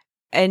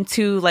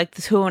into like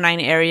the 209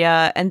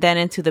 area and then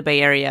into the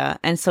Bay Area.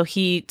 And so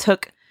he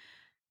took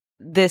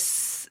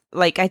this,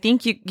 like, I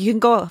think you can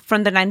go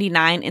from the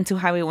 99 into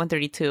Highway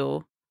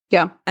 132.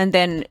 Yeah. And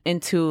then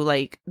into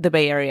like the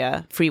Bay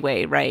Area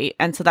freeway, right?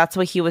 And so that's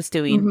what he was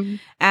doing. Mm-hmm.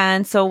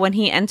 And so when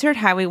he entered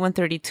Highway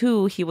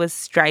 132, he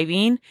was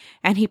driving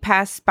and he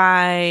passed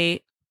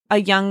by a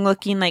young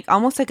looking, like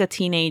almost like a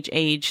teenage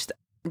aged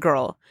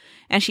girl.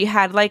 And she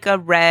had like a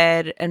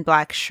red and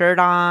black shirt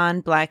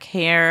on, black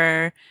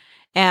hair.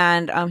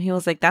 And he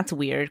was like, that's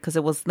weird because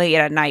it was late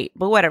at night.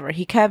 But whatever.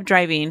 He kept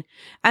driving.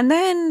 And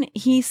then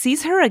he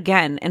sees her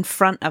again in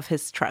front of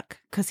his truck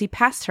because he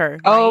passed her.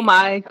 Right? Oh,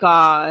 my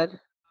God.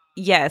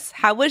 Yes.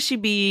 How would she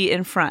be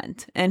in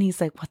front? And he's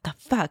like, what the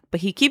fuck? But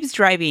he keeps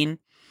driving.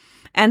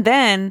 And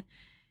then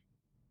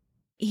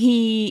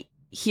he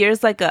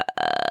hears like a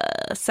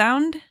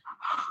sound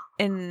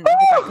in the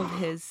back of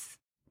his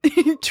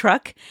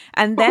truck.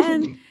 And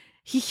then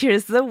he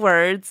hears the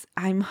words,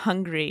 I'm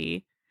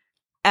hungry.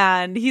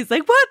 And he's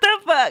like, what the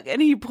fuck? And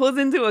he pulls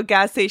into a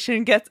gas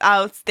station, gets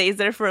out, stays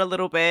there for a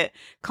little bit,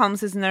 calms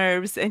his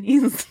nerves. And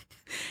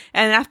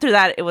and after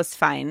that, it was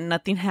fine.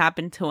 Nothing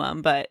happened to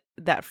him, but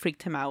that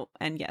freaked him out.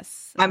 And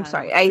yes. I'm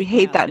sorry. I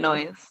hate that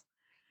noise.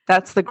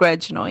 That's the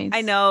grudge noise.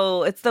 I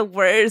know. It's the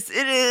worst.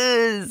 It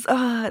is.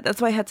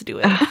 That's why I had to do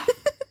it.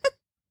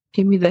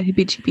 Give me the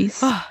heebie-jeebies.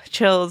 Oh,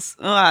 chills.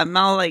 Oh, I'm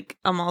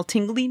all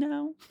tingly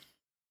now.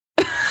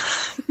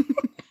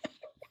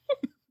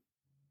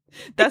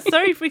 That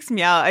story freaks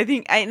me out. I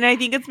think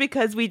it's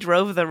because we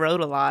drove the road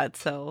a lot.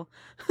 So,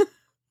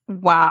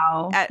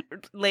 wow, at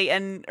late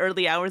and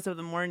early hours of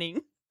the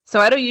morning. So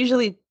I don't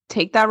usually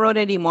take that road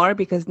anymore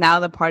because now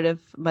the part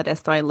of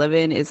Modesto I live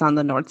in is on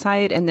the north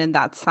side, and then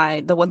that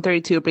side, the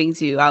 132,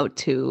 brings you out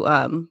to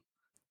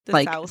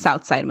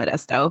south side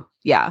Modesto.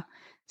 Yeah.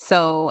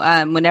 So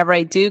whenever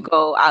I do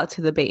go out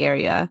to the Bay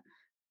Area,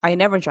 I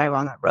never drive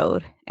on that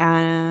road,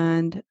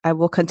 and I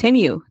will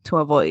continue to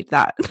avoid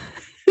that.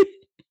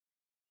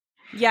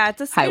 Yeah,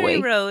 it's a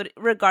scary road,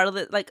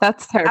 regardless. Like,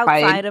 that's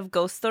terrifying. Outside of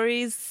ghost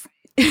stories,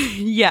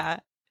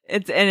 yeah,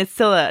 it's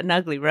still an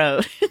ugly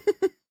road.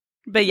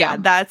 But yeah,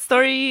 that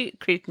story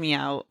creeped me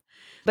out.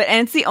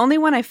 And it's the only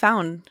one I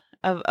found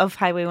of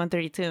Highway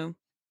 132.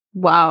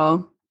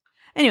 Wow.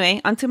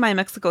 Anyway, onto my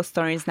Mexico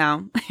stories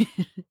now.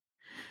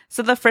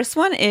 So the first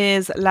one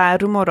is La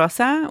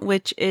Rumorosa,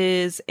 which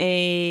is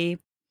a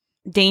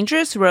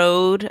dangerous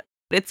road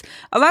It's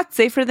a lot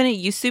safer than it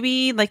used to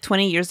be like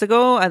 20 years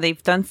ago.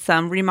 They've done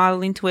some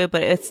remodeling to it,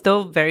 but it's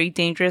still very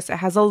dangerous. It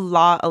has a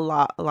lot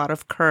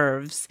of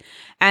curves,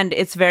 and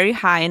it's very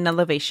high in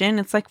elevation.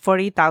 It's like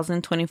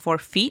 40,024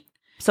 feet.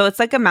 So it's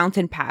like a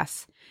mountain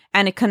pass,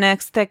 and it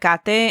connects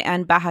Tecate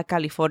and Baja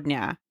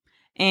California.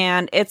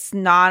 And it's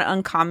not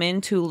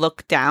uncommon to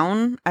look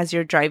down as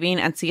you're driving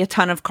and see a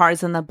ton of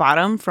cars in the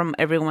bottom from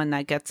everyone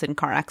that gets in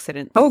car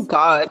accidents. Oh,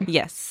 God.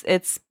 Yes,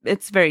 it's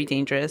very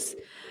dangerous.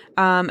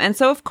 And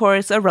so, of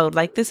course, a road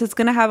like this is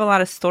going to have a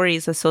lot of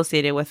stories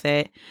associated with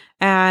it.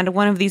 And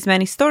one of these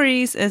many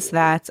stories is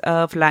that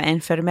of La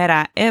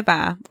Enfermera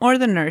Eva, or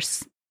the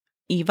nurse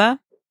Eva.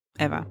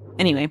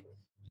 Anyway,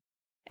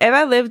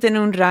 Eva lived in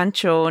un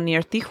rancho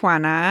near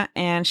Tijuana,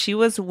 and she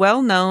was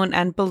well known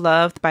and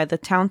beloved by the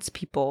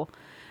townspeople.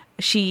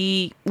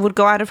 She would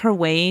go out of her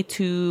way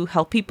to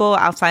help people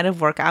outside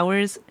of work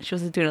hours. She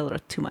was doing a little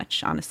too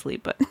much, honestly,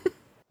 but...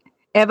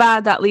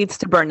 Eva, that leads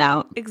to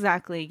burnout.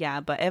 Exactly,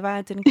 yeah, but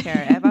Eva didn't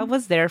care. Eva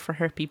was there for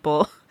her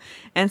people.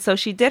 And so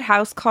she did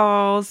house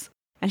calls,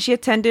 and she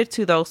attended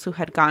to those who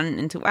had gotten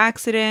into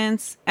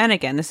accidents. And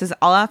again, this is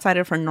all outside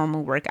of her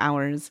normal work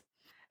hours.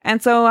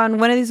 And so on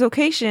one of these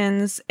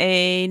occasions,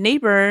 she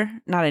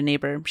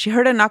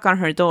heard a knock on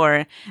her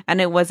door, and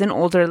it was an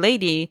older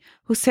lady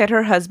who said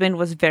her husband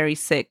was very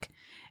sick.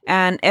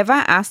 And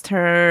Eva asked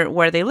her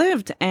where they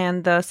lived,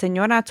 and the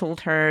señora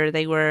told her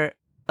they were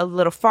a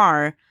little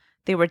far.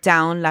 They were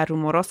down La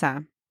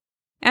Rumorosa.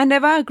 And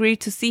Eva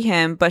agreed to see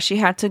him, but she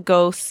had to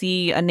go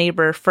see a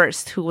neighbor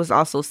first who was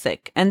also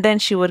sick. And then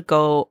she would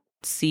go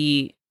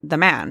see the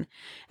man.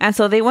 And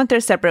so they went their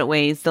separate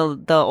ways, the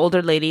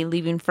older lady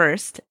leaving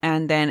first,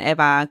 and then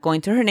Eva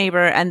going to her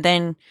neighbor, and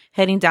then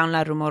heading down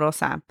La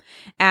Rumorosa.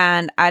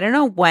 And I don't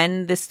know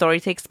when this story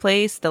takes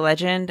place, the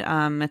legend.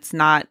 It's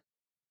not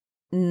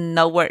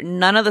nowhere.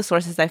 None of the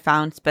sources I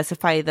found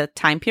specify the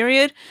time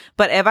period,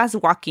 but Eva's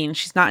walking.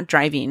 She's not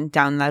driving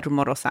down La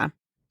Rumorosa.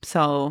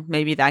 So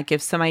maybe that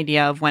gives some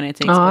idea of when it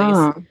takes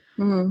place.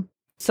 Mm-hmm.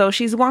 So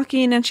she's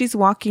walking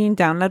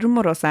down La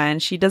Rumorosa,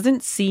 and she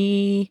doesn't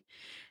see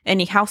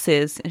any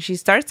houses, and she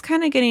starts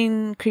kind of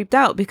getting creeped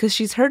out because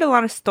she's heard a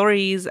lot of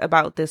stories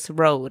about this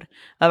road,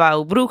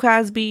 about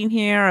brujas being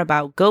here,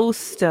 about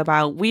ghosts,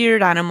 about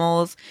weird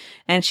animals,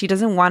 and she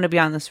doesn't want to be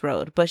on this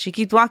road, but she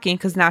keeps walking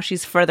because now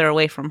she's further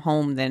away from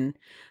home than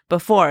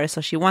before, so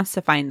she wants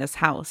to find this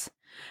house.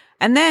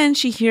 And then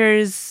she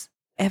hears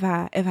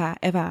Eva, Eva,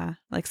 Eva,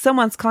 like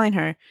someone's calling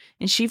her,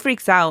 and she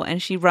freaks out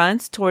and she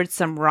runs towards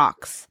some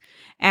rocks,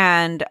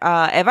 and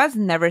Eva's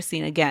never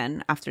seen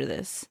again after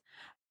this.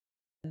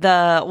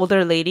 The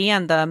older lady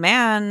and the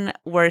man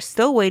were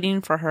still waiting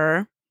for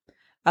her.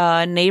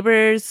 Her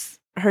neighbors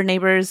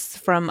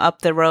from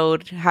up the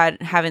road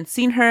haven't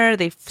seen her.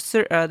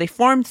 They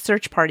formed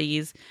search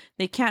parties.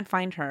 They can't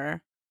find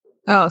her.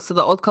 Oh, so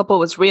the old couple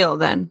was real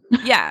then.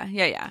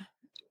 Yeah.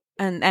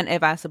 And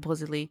Eva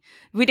supposedly.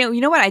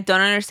 You know what I don't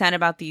understand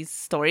about these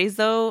stories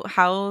though?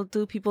 How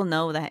do people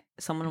know that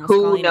someone was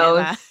calling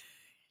Eva?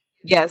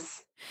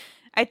 Yes.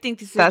 I think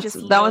this that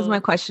was my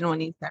question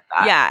when you said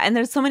that. Yeah, and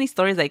there's so many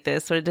stories like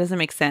this, so it doesn't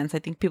make sense. I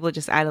think people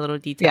just add a little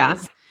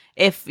details.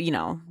 Yeah. If,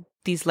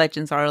 these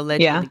legends are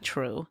allegedly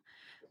true.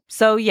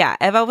 So yeah,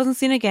 Eva wasn't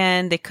seen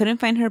again. They couldn't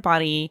find her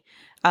body.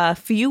 A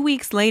few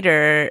weeks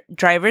later,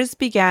 drivers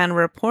began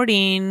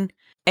reporting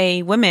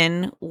a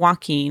woman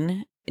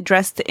walking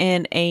dressed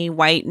in a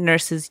white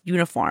nurse's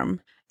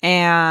uniform.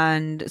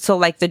 And so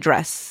like the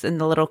dress and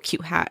the little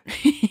cute hat.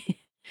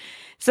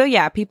 So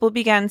yeah, people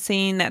began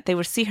saying that they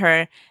would see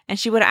her and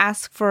she would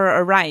ask for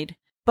a ride.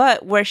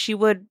 But where she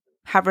would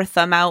have her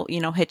thumb out,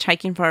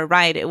 hitchhiking for a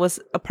ride, it was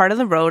a part of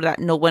the road that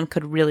no one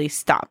could really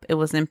stop. It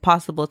was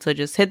impossible to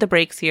just hit the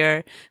brakes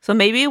here. So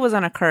maybe it was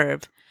on a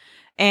curve.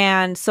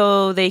 And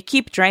so they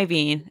keep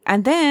driving.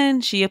 And then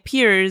she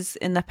appears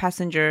in the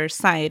passenger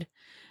side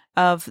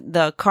of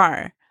the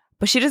car.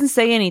 But she doesn't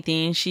say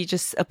anything. She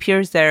just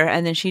appears there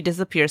and then she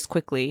disappears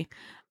quickly.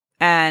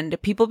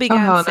 And people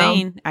began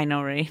saying, I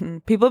know,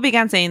 right? People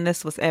began saying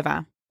this was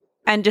Eva.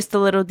 And just a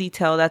little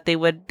detail that they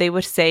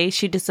would say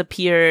she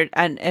disappeared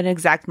at an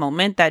exact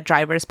moment that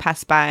drivers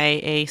passed by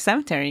a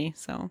cemetery.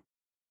 So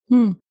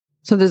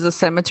there's a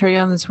cemetery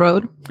on this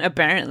road?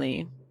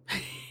 Apparently.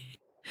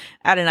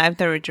 I don't know. I've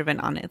never driven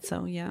on it.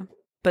 So yeah.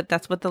 But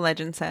that's what the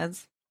legend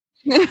says.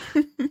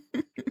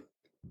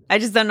 I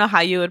just don't know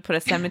how you would put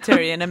a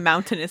cemetery in a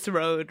mountainous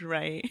road,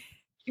 right?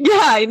 Yeah,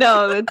 I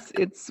know.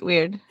 It's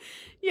weird.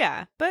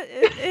 Yeah, but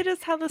it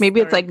is how the maybe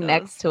it's like goes.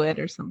 Next to it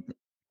or something.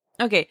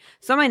 Okay,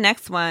 so my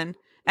next one,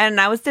 and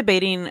I was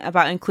debating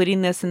about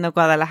including this in the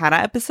Guadalajara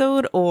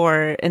episode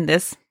or in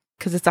this,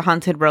 because it's a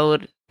haunted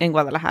road in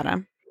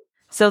Guadalajara.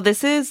 So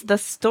this is the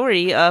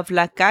story of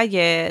La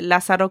Calle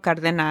Lázaro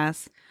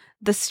Cárdenas.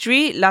 The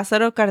street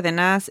Lázaro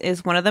Cárdenas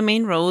is one of the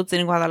main roads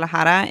in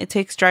Guadalajara. It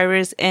takes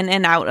drivers in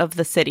and out of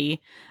the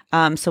city.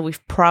 So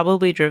we've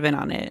probably driven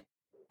on it,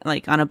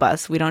 like on a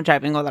bus. We don't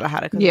drive in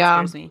Guadalajara because it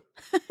scares me.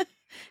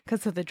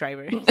 Because of the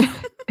driver.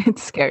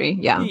 It's scary,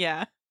 yeah.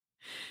 Yeah.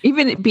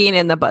 Even being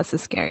in the bus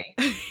is scary.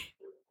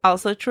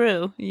 Also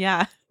true,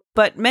 yeah.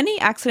 But many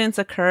accidents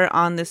occur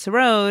on this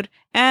road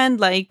and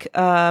like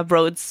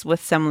roads with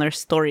similar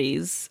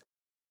stories.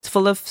 It's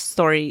full of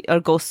story or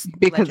ghost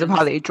because legends. of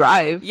how they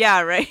drive.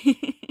 Yeah, right.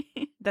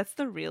 That's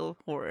the real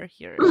horror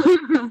here.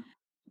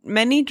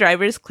 Many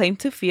drivers claim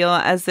to feel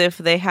as if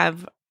they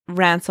have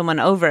ran someone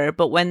over,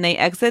 but when they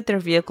exit their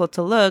vehicle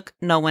to look,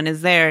 no one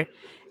is there.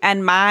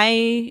 And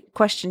my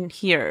question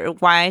here,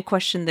 why I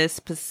question this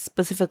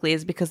specifically,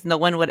 is because no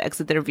one would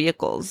exit their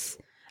vehicles.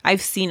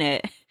 I've seen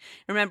it.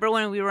 Remember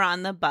when we were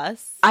on the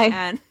bus?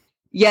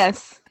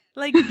 Yes.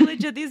 Like,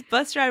 legit, these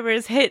bus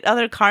drivers hit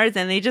other cars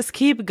and they just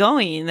keep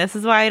going. This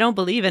is why I don't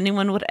believe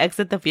anyone would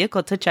exit the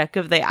vehicle to check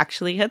if they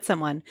actually hit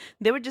someone.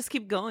 They would just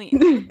keep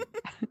going.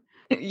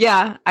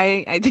 Yeah,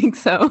 I think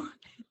so.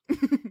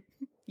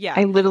 Yeah.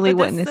 I literally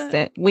witnessed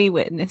it. We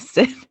witnessed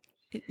it.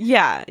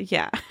 Yeah.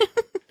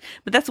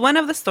 But that's one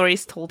of the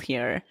stories told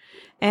here.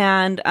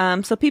 And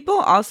so people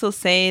also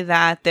say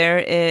that there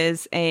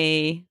is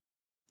a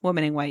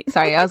woman in white.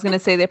 Sorry, I was going to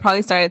say they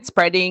probably started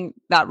spreading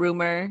that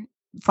rumor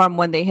from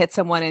when they hit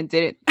someone and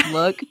didn't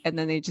look. And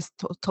then they just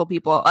told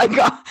people, I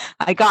got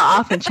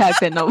off and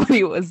checked and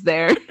nobody was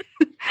there.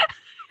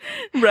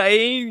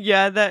 Right?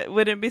 Yeah, that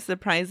wouldn't be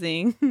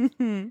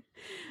surprising.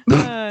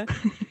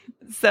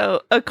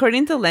 So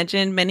according to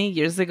legend, many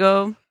years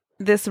ago,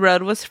 this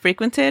road was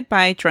frequented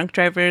by drunk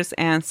drivers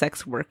and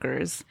sex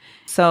workers.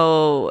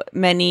 So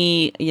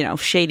many,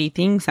 shady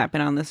things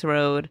happen on this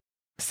road.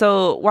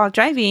 So while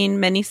driving,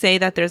 many say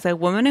that there's a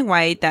woman in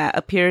white that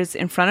appears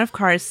in front of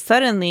cars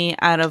suddenly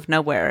out of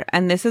nowhere.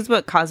 And this is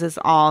what causes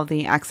all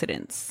the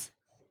accidents.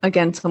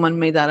 Again, someone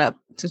made that up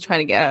to try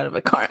to get out of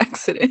a car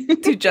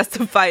accident. To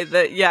justify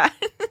the, yeah.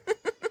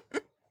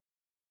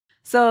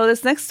 So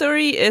this next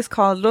story is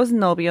called Los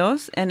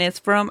Novios, and it's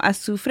from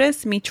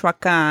Azufres,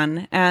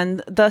 Michoacan.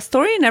 And the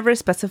story never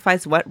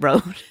specifies what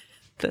road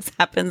this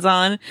happens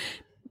on.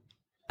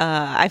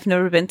 I've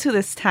never been to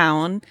this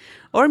town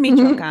or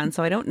Michoacan,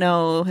 so I don't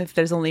know if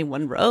there's only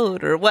one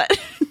road or what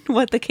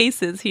the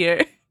case is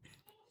here.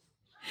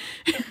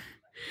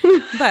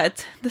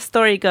 But the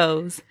story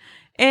goes,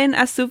 in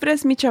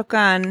Azufres,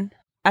 Michoacan,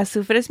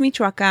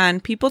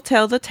 people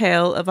tell the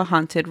tale of a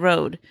haunted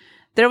road.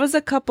 There was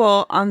a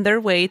couple on their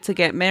way to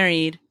get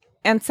married,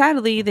 and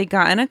sadly, they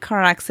got in a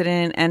car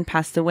accident and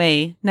passed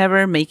away,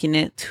 never making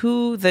it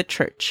to the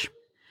church.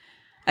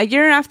 A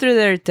year after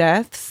their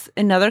deaths,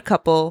 another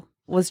couple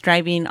was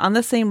driving on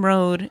the same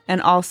road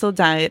and also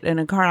died in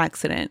a car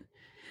accident.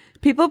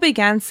 People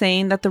began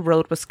saying that the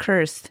road was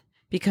cursed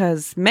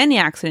because many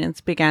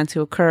accidents began to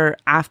occur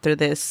after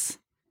this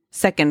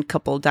second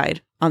couple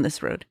died on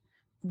this road.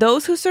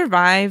 Those who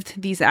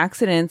survived these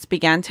accidents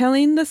began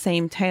telling the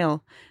same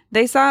tale.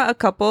 They saw a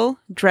couple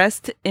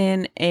dressed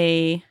in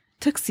a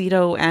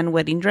tuxedo and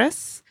wedding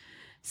dress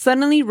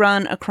suddenly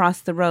run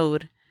across the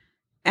road.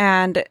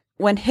 And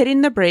when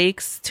hitting the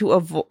brakes to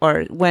avoid,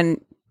 or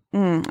when,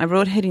 I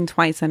wrote hitting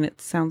twice and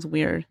it sounds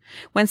weird.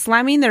 When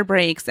slamming their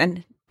brakes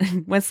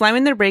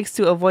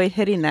to avoid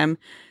hitting them,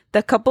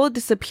 the couple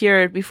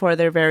disappeared before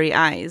their very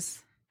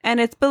eyes. And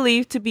it's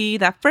believed to be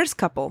that first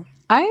couple.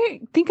 I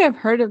think I've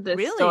heard of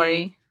this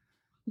story.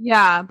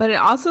 Yeah, but it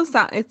also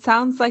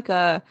sounds like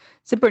a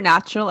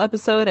Supernatural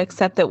episode,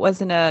 except it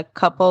wasn't a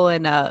couple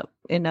in a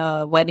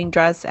wedding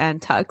dress and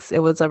tux. It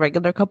was a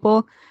regular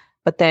couple,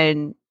 but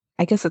then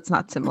I guess it's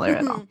not similar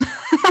at all.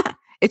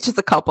 It's just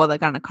a couple that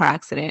got in a car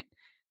accident.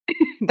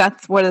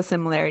 That's where the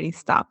similarity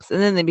stops,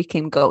 and then they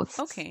became ghosts.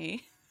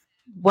 Okay.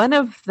 One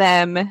of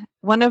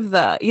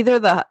the either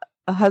the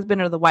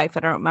husband or the wife, I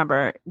don't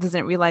remember,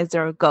 doesn't realize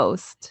they're a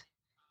ghost,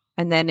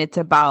 and then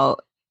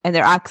and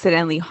they're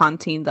accidentally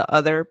haunting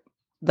the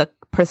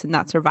person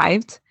that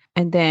survived,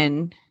 and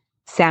then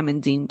Sam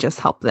and Dean just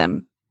help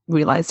them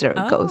realize they're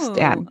a ghost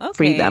and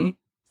free them.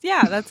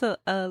 Yeah, that's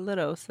a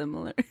little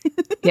similar.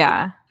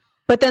 Yeah.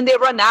 But then they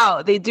run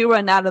out. They do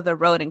run out of the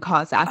road and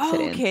cause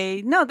accidents.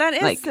 Okay. No, that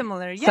is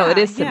similar. Yeah. So it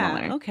is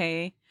similar. Yeah,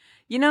 okay.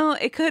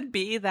 It could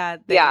be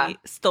that they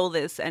stole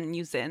this and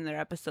used it in their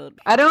episode.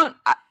 I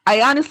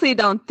honestly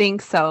don't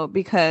think so,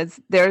 because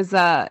it's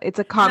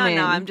a common.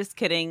 No, I'm just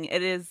kidding.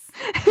 It is.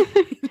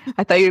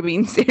 I thought you were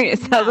being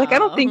serious. No. I was like, I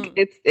don't think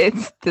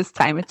it's this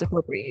time. It's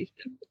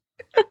appropriation.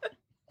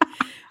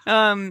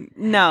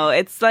 No,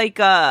 it's like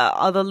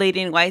all the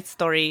Lady in White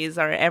stories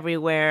are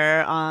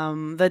everywhere.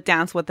 The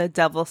Dance with the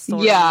Devil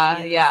story.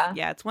 Yeah.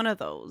 It's one of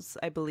those,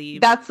 I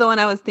believe. That's the one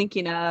I was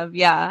thinking of.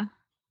 Yeah,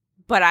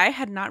 but I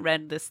had not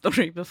read this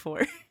story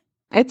before.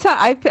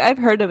 I've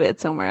heard of it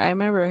somewhere. I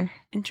remember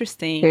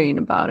hearing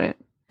about it.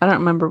 I don't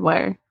remember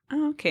where.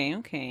 Oh,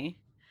 okay.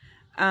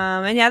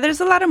 And yeah,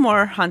 there's a lot of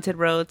more haunted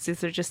roads.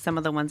 These are just some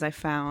of the ones I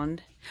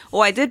found. Oh,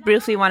 I did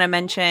briefly want to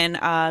mention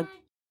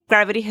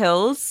Gravity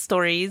Hills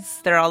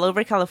stories. They're all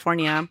over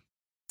California.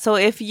 So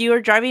if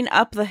you're driving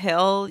up the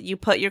hill, you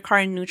put your car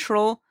in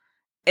neutral,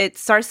 it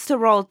starts to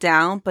roll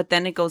down, but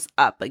then it goes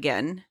up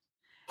again.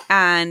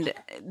 And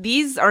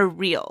these are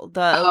real.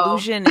 The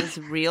illusion is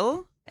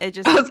real. It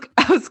just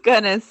I was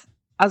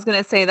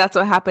gonna say that's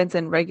what happens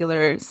in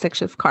regular stick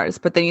shift cars,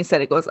 but then you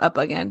said it goes up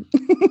again.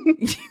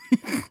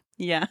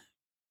 Yeah.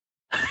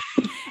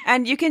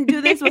 And you can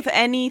do this with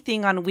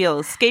anything on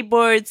wheels,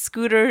 skateboards,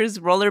 scooters,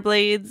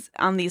 rollerblades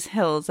on these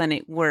hills, and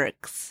it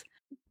works.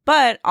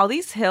 But all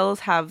these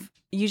hills have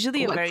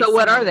usually a very So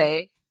what are similar-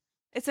 they?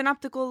 It's an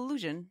optical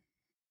illusion.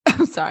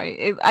 I'm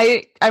sorry.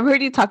 I've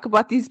heard you talk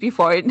about these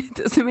before, and it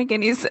doesn't make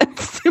any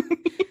sense to me.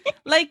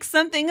 Like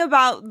something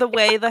about the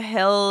way the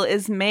hill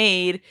is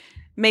made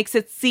makes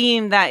it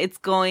seem that it's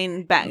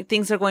going back.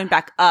 Things are going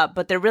back up,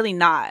 but they're really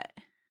not.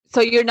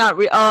 So you're not.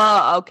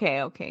 Oh,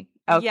 okay.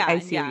 Yeah, I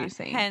see what you're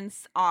saying.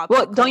 Hence,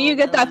 Well, don't you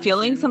get that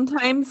feeling illusion.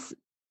 sometimes?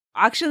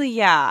 Actually,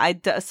 yeah.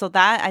 So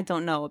that I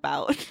don't know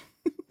about.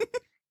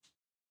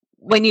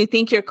 When you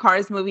think your car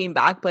is moving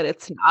back, but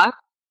it's not?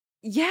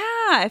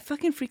 Yeah, it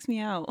fucking freaks me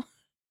out.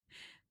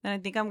 And I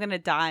think I'm gonna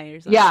die or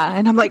something. Yeah,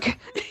 and I'm like,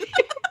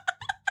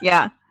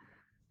 yeah.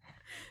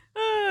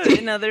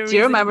 Another Do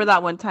you remember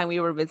that one time we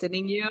were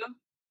visiting you?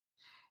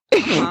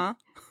 Huh?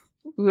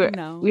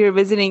 No. We were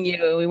visiting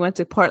you. We went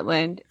to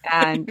Portland,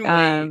 and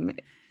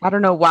Wait. I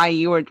don't know why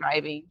you were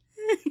driving.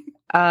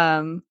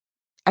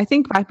 I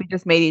think Pappy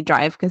just made you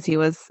drive because he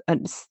was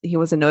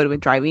annoyed with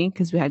driving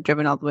because we had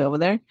driven all the way over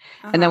there,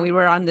 and then we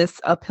were on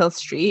this uphill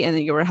street, and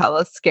then you were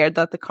hella scared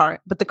that the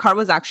car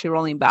was actually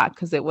rolling back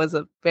because it was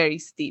a very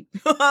steep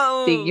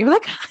thing. You were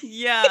like,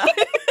 yeah.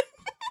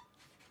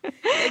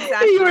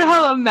 Exactly. You were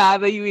hella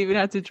mad that you even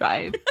had to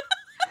drive.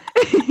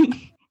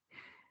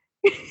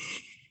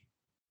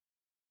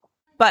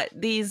 But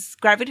these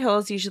gravity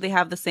hills usually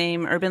have the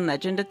same urban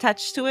legend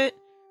attached to it.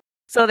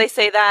 So they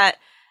say that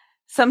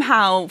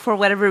somehow, for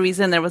whatever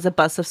reason, there was a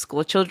bus of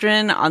school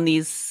children on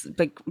these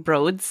big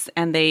roads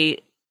and they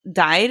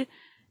died.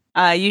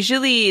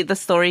 Usually the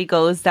story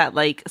goes that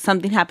like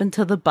something happened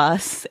to the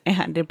bus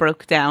and it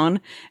broke down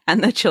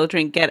and the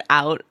children get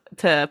out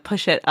to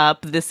push it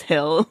up this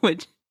hill,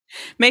 which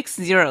makes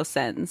zero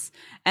sense.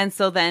 And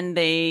so then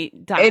they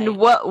die. In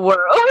what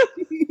world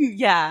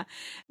Yeah.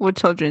 would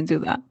children do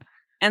that?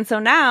 And so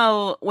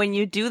now when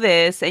you do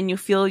this and you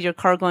feel your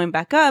car going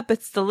back up,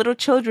 it's the little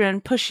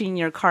children pushing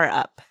your car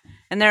up.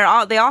 And they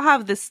all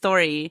have this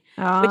story,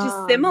 which is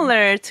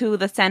similar to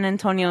the San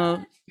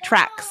Antonio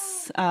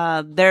tracks,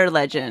 their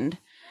legend,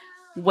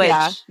 which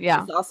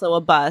is also a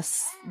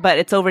bus, but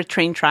it's over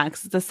train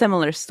tracks. It's a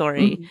similar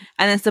story. Mm-hmm.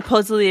 And then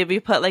supposedly if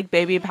you put like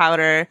baby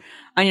powder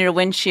on your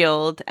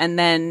windshield and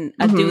then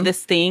do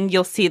this thing,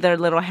 you'll see their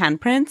little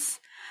handprints.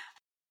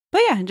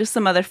 But yeah, just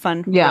some other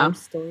fun road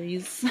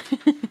stories.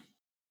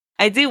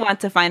 I do want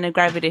to find a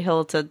gravity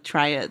hill to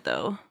try it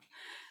though.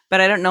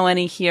 But I don't know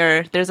any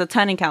here. There's a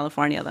ton in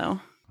California though.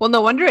 Well, no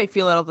wonder I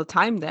feel it all the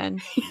time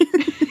then.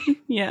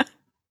 Yeah.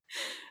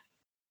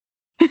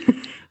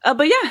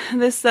 But yeah,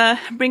 this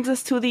brings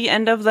us to the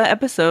end of the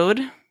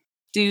episode.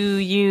 Do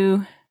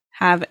you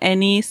have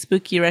any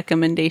spooky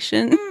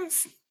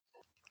recommendations?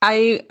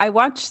 I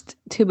watched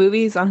 2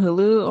 movies on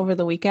Hulu over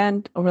the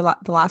weekend, the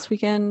last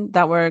weekend,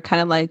 that were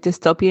kind of like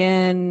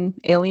dystopian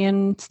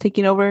aliens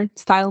taking over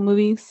style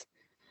movies.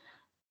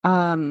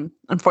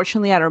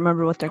 Unfortunately, I don't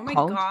remember what they're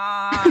called. Oh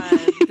my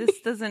god, this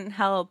doesn't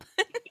help.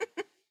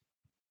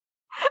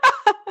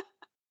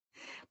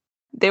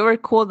 They were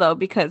cool though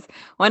because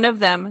one of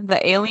them,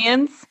 the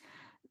aliens,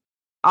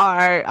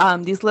 are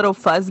these little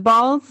fuzz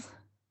balls,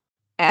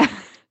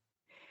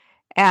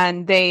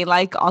 and they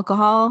like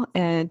alcohol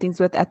and things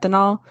with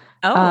ethanol.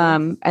 Oh,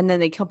 and then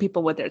they kill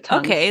people with their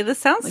tongues. Okay, this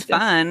sounds like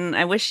fun.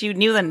 I wish you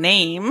knew the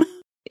name.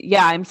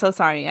 Yeah, I'm so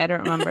sorry, I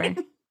don't remember.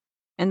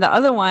 And the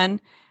other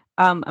one,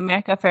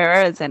 America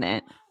Ferrera is in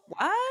it.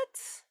 What?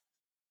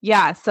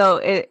 Yeah, so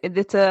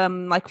it's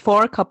like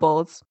 4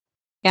 couples,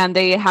 and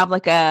they have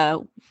like a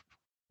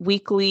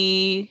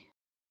weekly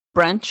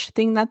brunch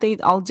thing that they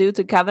all do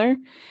together,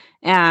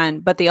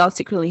 but they all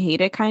secretly hate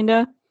it, kind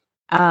of.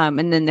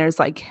 And then there's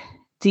like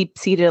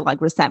deep-seated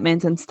like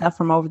resentments and stuff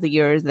from over the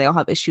years. They all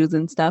have issues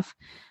and stuff.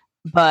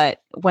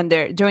 But when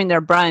they're during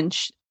their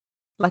brunch,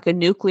 like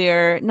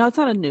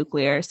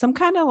some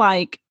kind of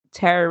like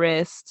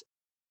terrorist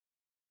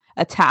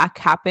attack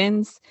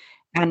happens,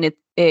 and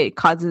it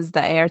causes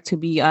the air to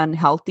be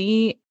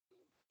unhealthy,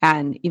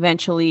 and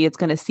eventually it's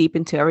going to seep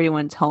into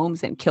everyone's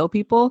homes and kill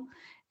people.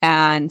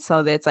 And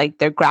so it's like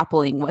they're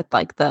grappling with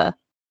like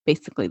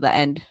basically the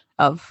end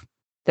of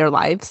their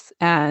lives.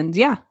 And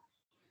yeah,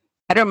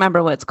 I don't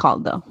remember what it's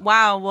called though.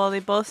 Wow, well, they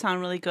both sound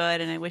really good,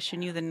 and I wish you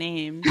knew the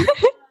names.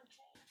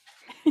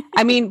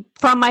 I mean,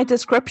 from my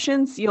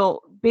descriptions,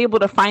 you'll be able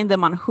to find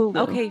them on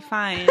Hulu. Okay,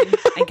 fine.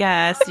 I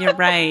guess you're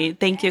right.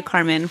 Thank you,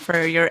 Carmen,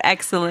 for your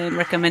excellent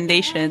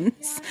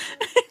recommendations.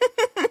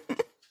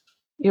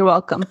 You're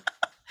welcome.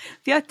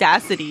 The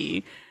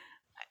audacity.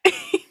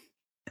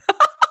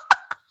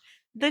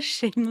 The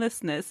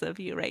shamelessness of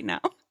you right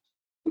now.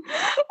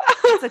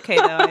 It's okay,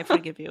 though. I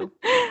forgive you.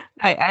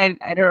 I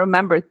don't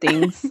remember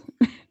things.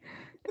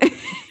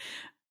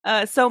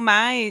 So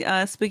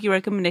my spooky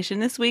recommendation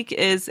this week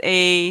is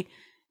a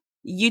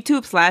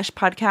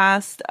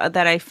YouTube/podcast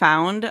that I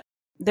found.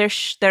 Their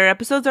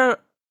episodes are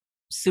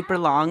super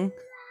long,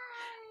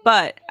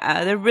 but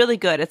they're really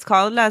good. It's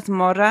called Las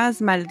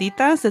Morras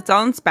Malditas. It's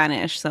all in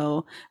Spanish,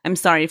 so I'm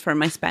sorry for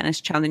my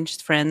Spanish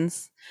challenged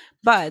friends.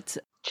 But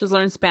She's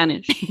learned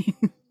Spanish.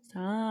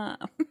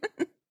 stop.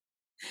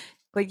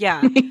 But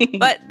yeah,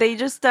 but they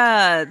just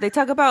they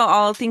talk about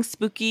all things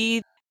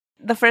spooky.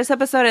 The first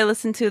episode I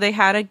listened to, they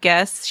had a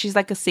guest. She's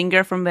like a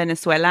singer from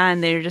Venezuela,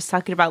 and they're just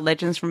talking about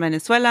legends from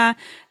Venezuela.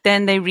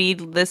 Then they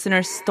read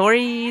listener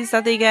stories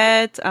that they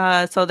get.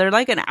 So they're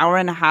like an hour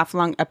and a half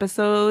long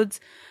episodes.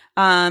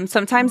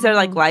 Sometimes they're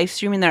like live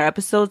streaming their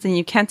episodes, and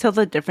you can't tell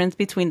the difference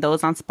between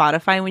those on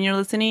Spotify when you're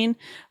listening.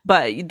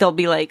 But they'll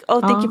be like,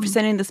 "Oh, thank you for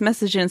sending this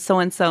message," and so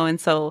and so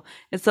and so.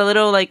 It's a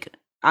little like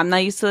I'm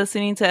not used to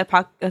listening to a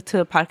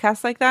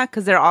podcast like that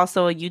because they're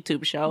also a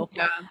YouTube show.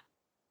 Yeah.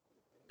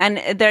 And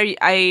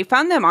I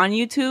found them on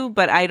YouTube,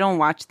 but I don't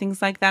watch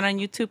things like that on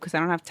YouTube because I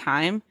don't have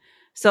time.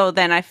 So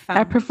then I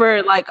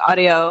prefer like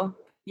audio.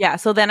 Yeah,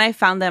 so then I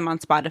found them on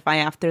Spotify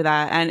after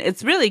that. And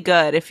it's really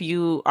good if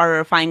you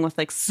are fine with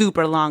like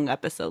super long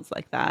episodes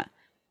like that.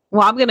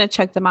 Well, I'm going to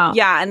check them out.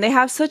 Yeah, and they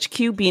have such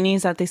cute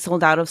beanies that they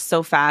sold out of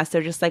so fast.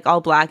 They're just like all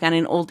black, and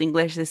in Old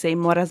English they say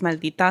moras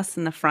malditas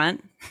in the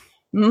front.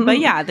 Mm-hmm. But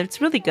yeah, it's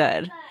really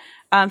good.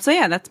 So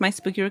yeah, that's my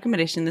spooky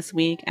recommendation this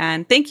week.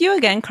 And thank you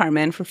again,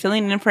 Carmen, for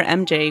filling in for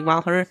MJ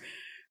while her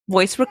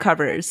voice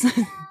recovers.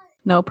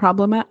 No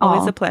problem at all.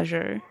 Always a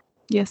pleasure.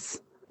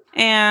 Yes.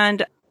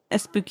 And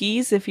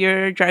spookies, if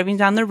you're driving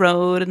down the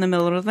road in the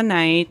middle of the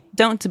night,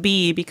 don't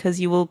be,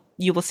 because you will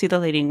see the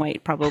lady in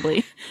white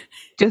probably.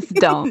 Just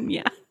don't.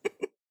 Yeah.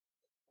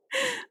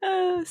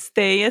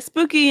 Stay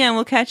spooky, and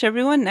we'll catch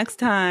everyone next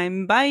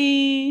time.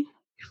 Bye.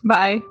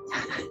 Bye.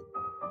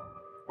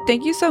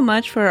 Thank you so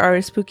much for our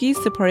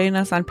spookies supporting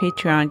us on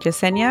Patreon.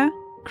 Yesenia,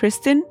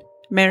 Kristen,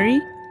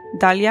 Mary,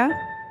 Dalia,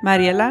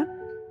 Mariela,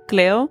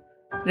 Cleo,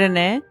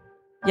 Renee,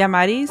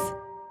 Yamaris,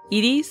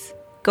 Iris,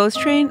 Ghost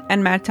Train,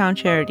 and Madtown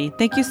Charity.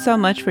 Thank you so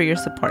much for your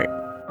support.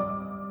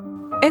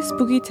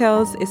 Spooky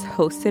Tales is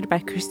hosted by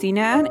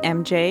Christina and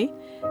MJ,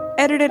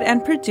 edited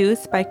and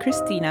produced by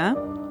Christina.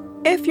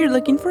 If you're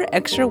looking for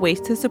extra ways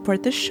to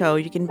support the show,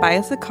 you can buy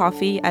us a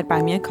coffee at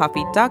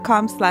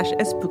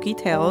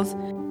buymeacoffee.com/spookytales.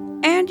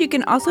 And you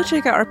can also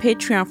check out our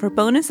Patreon for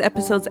bonus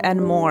episodes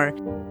and more.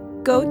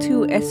 Go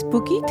to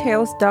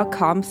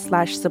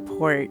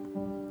spookytales.com/support.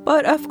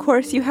 But of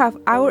course, you have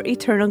our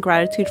eternal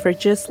gratitude for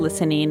just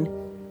listening.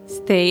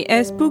 Stay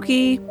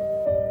spooky.